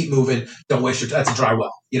 Keep moving. Don't waste your time. That's a dry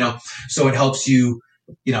well, So it helps you,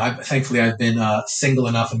 thankfully I've been single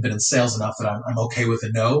enough and been in sales enough that I'm okay with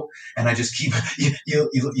a no. And I just keep,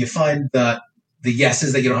 you find the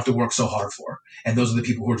yeses that you don't have to work so hard for. And those are the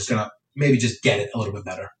people who are just going to maybe just get it a little bit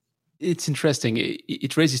better. It's interesting.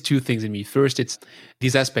 It raises two things in me. First, it's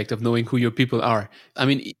this aspect of knowing who your people are.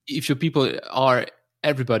 If your people are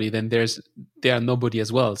everybody, then they are nobody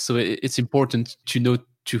as well. So it's important to know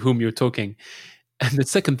to whom you're talking. And the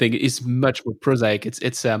second thing is much more prosaic.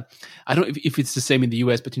 It's I don't know if it's the same in the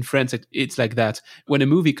US, but in France, it's like that. When a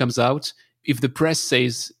movie comes out, if the press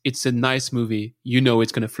says it's a nice movie,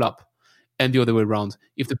 it's going to flop. And the other way around.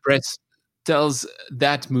 If the press tells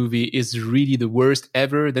that movie is really the worst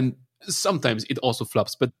ever, then sometimes it also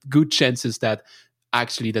flops, but good chances that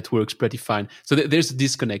actually that works pretty fine. So there's a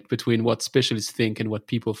disconnect between what specialists think and what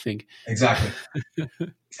people think. Exactly.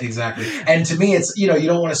 Exactly. And to me, it's, you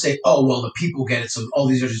don't want to say, oh, well, the people get it, so all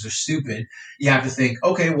these judges are stupid. You have to think,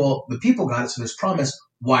 okay, well, the people got it, so there's promise.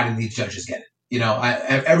 Why did these judges get it?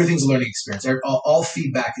 Everything's a learning experience. All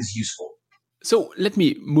feedback is useful. So let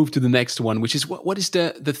me move to the next one, which is what is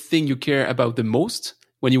the thing you care about the most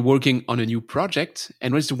when you're working on a new project,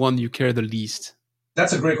 and what is the one you care the least?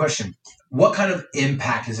 That's a great question. What kind of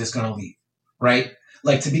impact is this going to leave, right?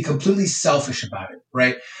 Like, to be completely selfish about it,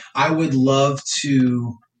 right? I would love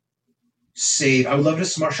to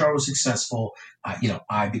Smart Shower was successful.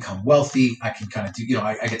 I become wealthy. I can kind of do,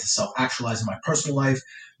 I get to self-actualize in my personal life.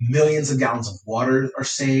 Millions of gallons of water are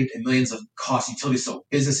saved and millions of cost utilities. So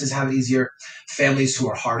businesses have it easier. Families who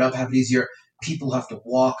are hard up have it easier. People who have to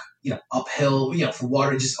walk, uphill, for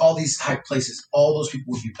water, just all these type places. All those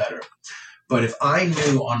people would be better. But if I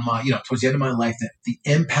knew on my, towards the end of my life that the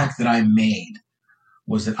impact that I made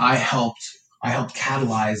was that I helped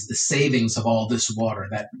catalyze the savings of all this water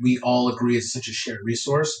that we all agree is such a shared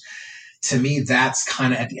resource, to me, that's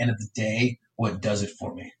kind of at the end of the day what does it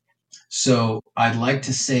for me. So I'd like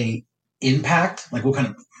to say impact, like what kind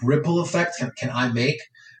of ripple effect can I make?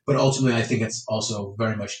 But ultimately, I think it's also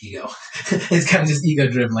very much ego. It's kind of just ego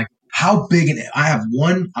driven. Like, how big, I'm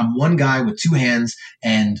one guy with two hands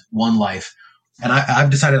and one life. And I've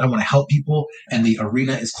decided I want to help people, and the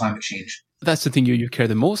arena is climate change. That's the thing you care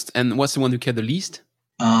the most. And what's the one you care the least?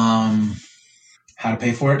 How to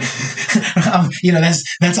pay for it.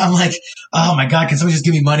 I'm like, oh my God, can somebody just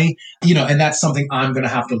give me money? And that's something I'm going to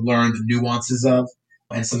have to learn the nuances of,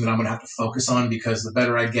 and something I'm going to have to focus on, because the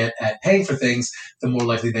better I get at paying for things, the more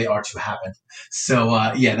likely they are to happen. So,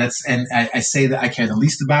 I say that I care the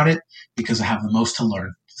least about it because I have the most to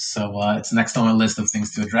learn. So it's next on my list of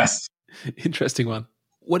things to address. Interesting one.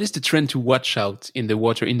 What is the trend to watch out in the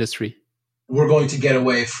water industry? We're going to get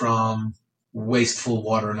away from wasteful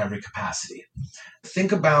water in every capacity.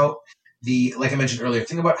 Think about like I mentioned earlier,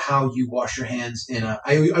 think about how you wash your hands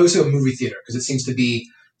I always say a movie theater, because it seems to be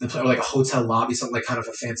like a hotel lobby, something like kind of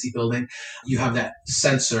a fancy building. You have that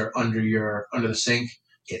sensor under the sink.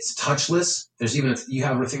 It's touchless. You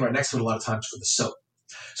have a thing right next to it a lot of times for the soap.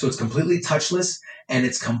 So it's completely touchless, and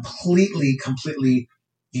it's completely,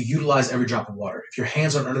 you utilize every drop of water. If your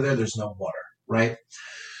hands aren't under there, there's no water, right?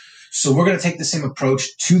 So we're going to take the same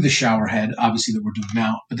approach to the shower head, obviously, that we're doing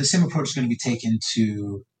now, but the same approach is going to be taken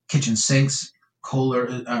to kitchen sinks.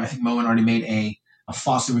 Kohler, I think Moen already made a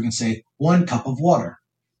faucet where we can say 1 cup of water.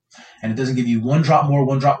 And it doesn't give you 1 drop more,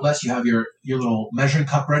 1 drop less. You have your little measuring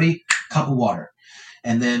cup ready, cup of water.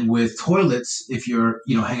 And then with toilets, if you're,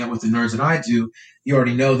 hang out with the nerds that I do, you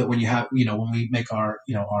already know that when we make our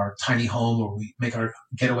tiny home, or we make our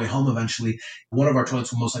getaway home eventually, one of our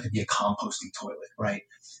toilets will most likely be a composting toilet, right?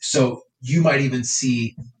 So you might even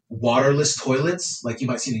see waterless toilets, like you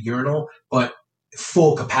might see in a urinal, but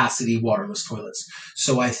full capacity waterless toilets.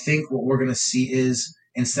 So I think what we're going to see is,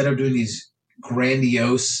 instead of doing these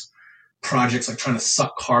grandiose projects like trying to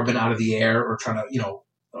suck carbon out of the air, or trying to,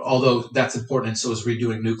 although that's important, and so is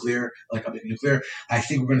redoing nuclear, like updating nuclear, I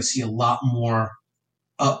think we're going to see a lot more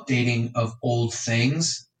updating of old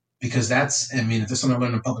things, because if there's something I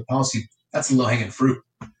learned in public policy, that's low-hanging fruit.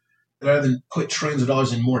 Rather than put trillions of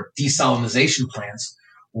dollars in more desalination plants,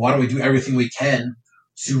 why don't we do everything we can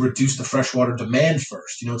to reduce the freshwater demand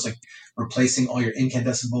first? It's like replacing all your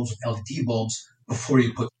incandescent bulbs with LED bulbs before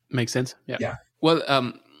you put... Makes sense. Yeah. Well,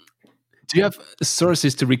 do you have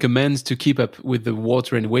sources to recommend to keep up with the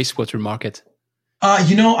water and wastewater market?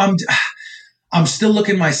 I'm still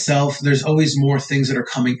looking myself. There's always more things that are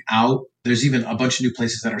coming out. There's even a bunch of new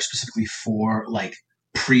places that are specifically for like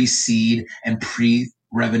pre-seed and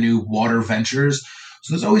pre-revenue water ventures.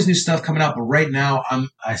 So there's always new stuff coming out. But right now,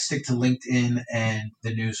 I stick to LinkedIn and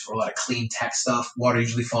the news for a lot of clean tech stuff. Water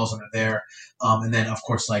usually falls under there. And then, of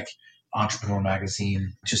course, like Entrepreneur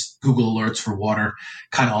Magazine, just Google alerts for water,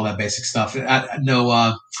 kind of all that basic stuff.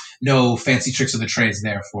 No fancy tricks of the trades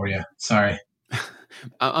there for you. Sorry.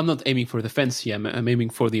 I'm not aiming for the fancy. I'm aiming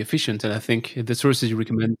for the efficient. And I think the sources you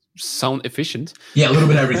recommend sound efficient. Yeah, a little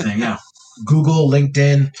bit of everything. Yeah. Google,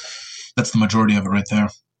 LinkedIn. That's the majority of it right there.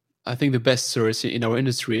 I think the best source in our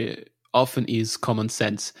industry often is common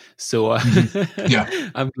sense. So Yeah.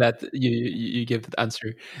 I'm glad you gave that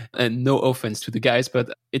answer. And no offense to the guys, but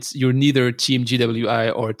you're neither team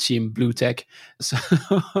GWI or team Blue Tech. So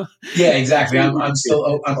yeah, exactly. I'm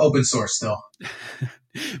open source still.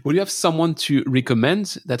 Would you have someone to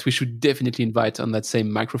recommend that we should definitely invite on that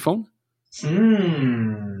same microphone?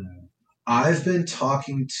 I've been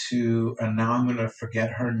talking to, and now I'm going to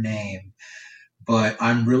forget her name, but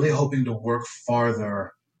I'm really hoping to work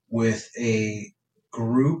farther with a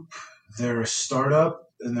group. They're a startup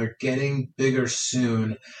and they're getting bigger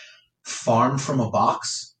soon. Farm from a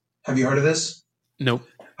Box. Have you heard of this? No.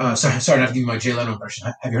 Sorry, not to give you my Jay Leno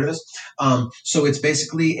impression. Have you heard of this? So it's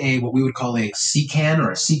basically what we would call a sea can or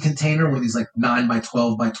a sea container, one of these like 9 by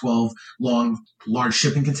 12 by 12 long, large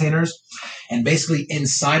shipping containers. And basically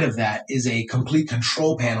inside of that is a complete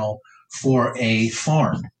control panel for a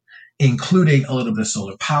farm, including a little bit of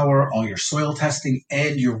solar power, all your soil testing,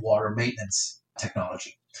 and your water maintenance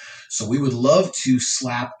technology. So we would love to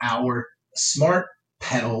slap our smart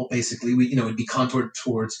pedal, basically, it'd be contoured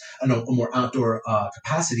towards a more outdoor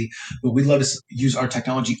capacity, but we'd love to use our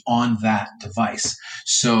technology on that device.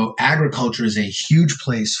 So agriculture is a huge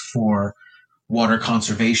place for water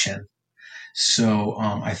conservation. So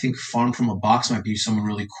I think Farm from a Box might be someone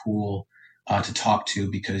really cool to talk to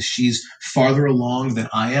because she's farther along than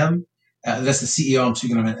I am. That's the CEO I'm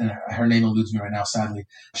speaking of, and her name eludes me right now, sadly.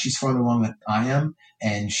 She's farther along than I am,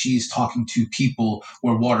 and she's talking to people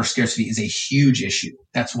where water scarcity is a huge issue.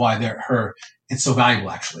 That's why it's so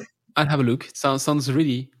valuable, actually. I'll have a look. It sounds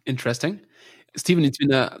really interesting. Stephen, it's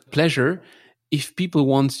been a pleasure. If people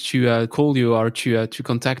want to call you or to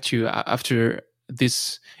contact you after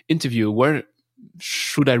this interview, where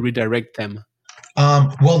should I redirect them?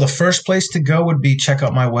 Well, the first place to go would be check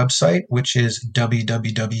out my website, which is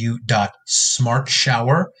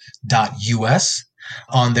www.smartshower.us.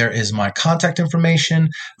 On there is my contact information.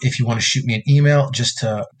 If you want to shoot me an email just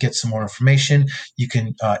to get some more information, you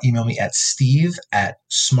can email me at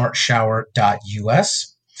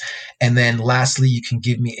steve@smartshower.us. And then lastly, you can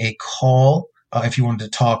give me a call if you wanted to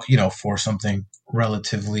talk, for something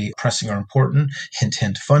relatively pressing or important, hint,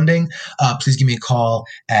 hint, funding. Please give me a call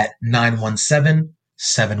at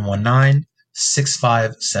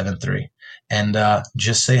 917-719-6573. And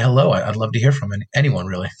just say hello. I'd love to hear from anyone,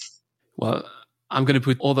 really. Well, I'm going to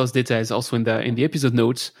put all those details also in the episode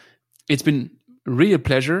notes. It's been really a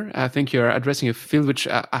pleasure. I think you're addressing a field which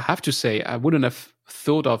I have to say I wouldn't have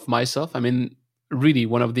thought of myself. I mean, really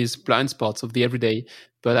one of these blind spots of the everyday.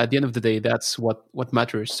 But at the end of the day, that's what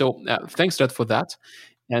matters. So thanks a lot for that.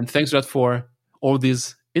 And thanks a lot for all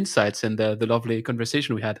these insights and the lovely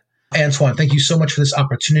conversation we had. Antoine, thank you so much for this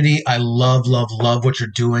opportunity. I love what you're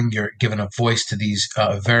doing. You're giving a voice to these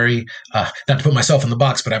very, not to put myself in the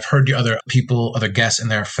box, but I've heard your other guests,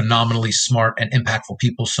 and they're phenomenally smart and impactful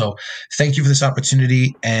people. So thank you for this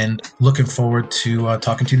opportunity and looking forward to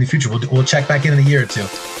talking to you in the future. We'll check back in a year or two.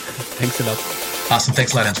 Thanks a lot. Awesome.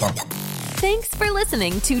 Thanks a lot, Antoine. Thanks for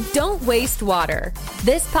listening to Don't Waste Water.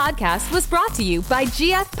 This podcast was brought to you by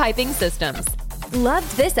GF Piping Systems.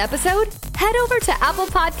 Loved this episode? Head over to Apple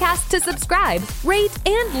Podcasts to subscribe, rate,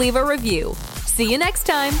 and leave a review. See you next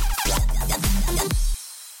time.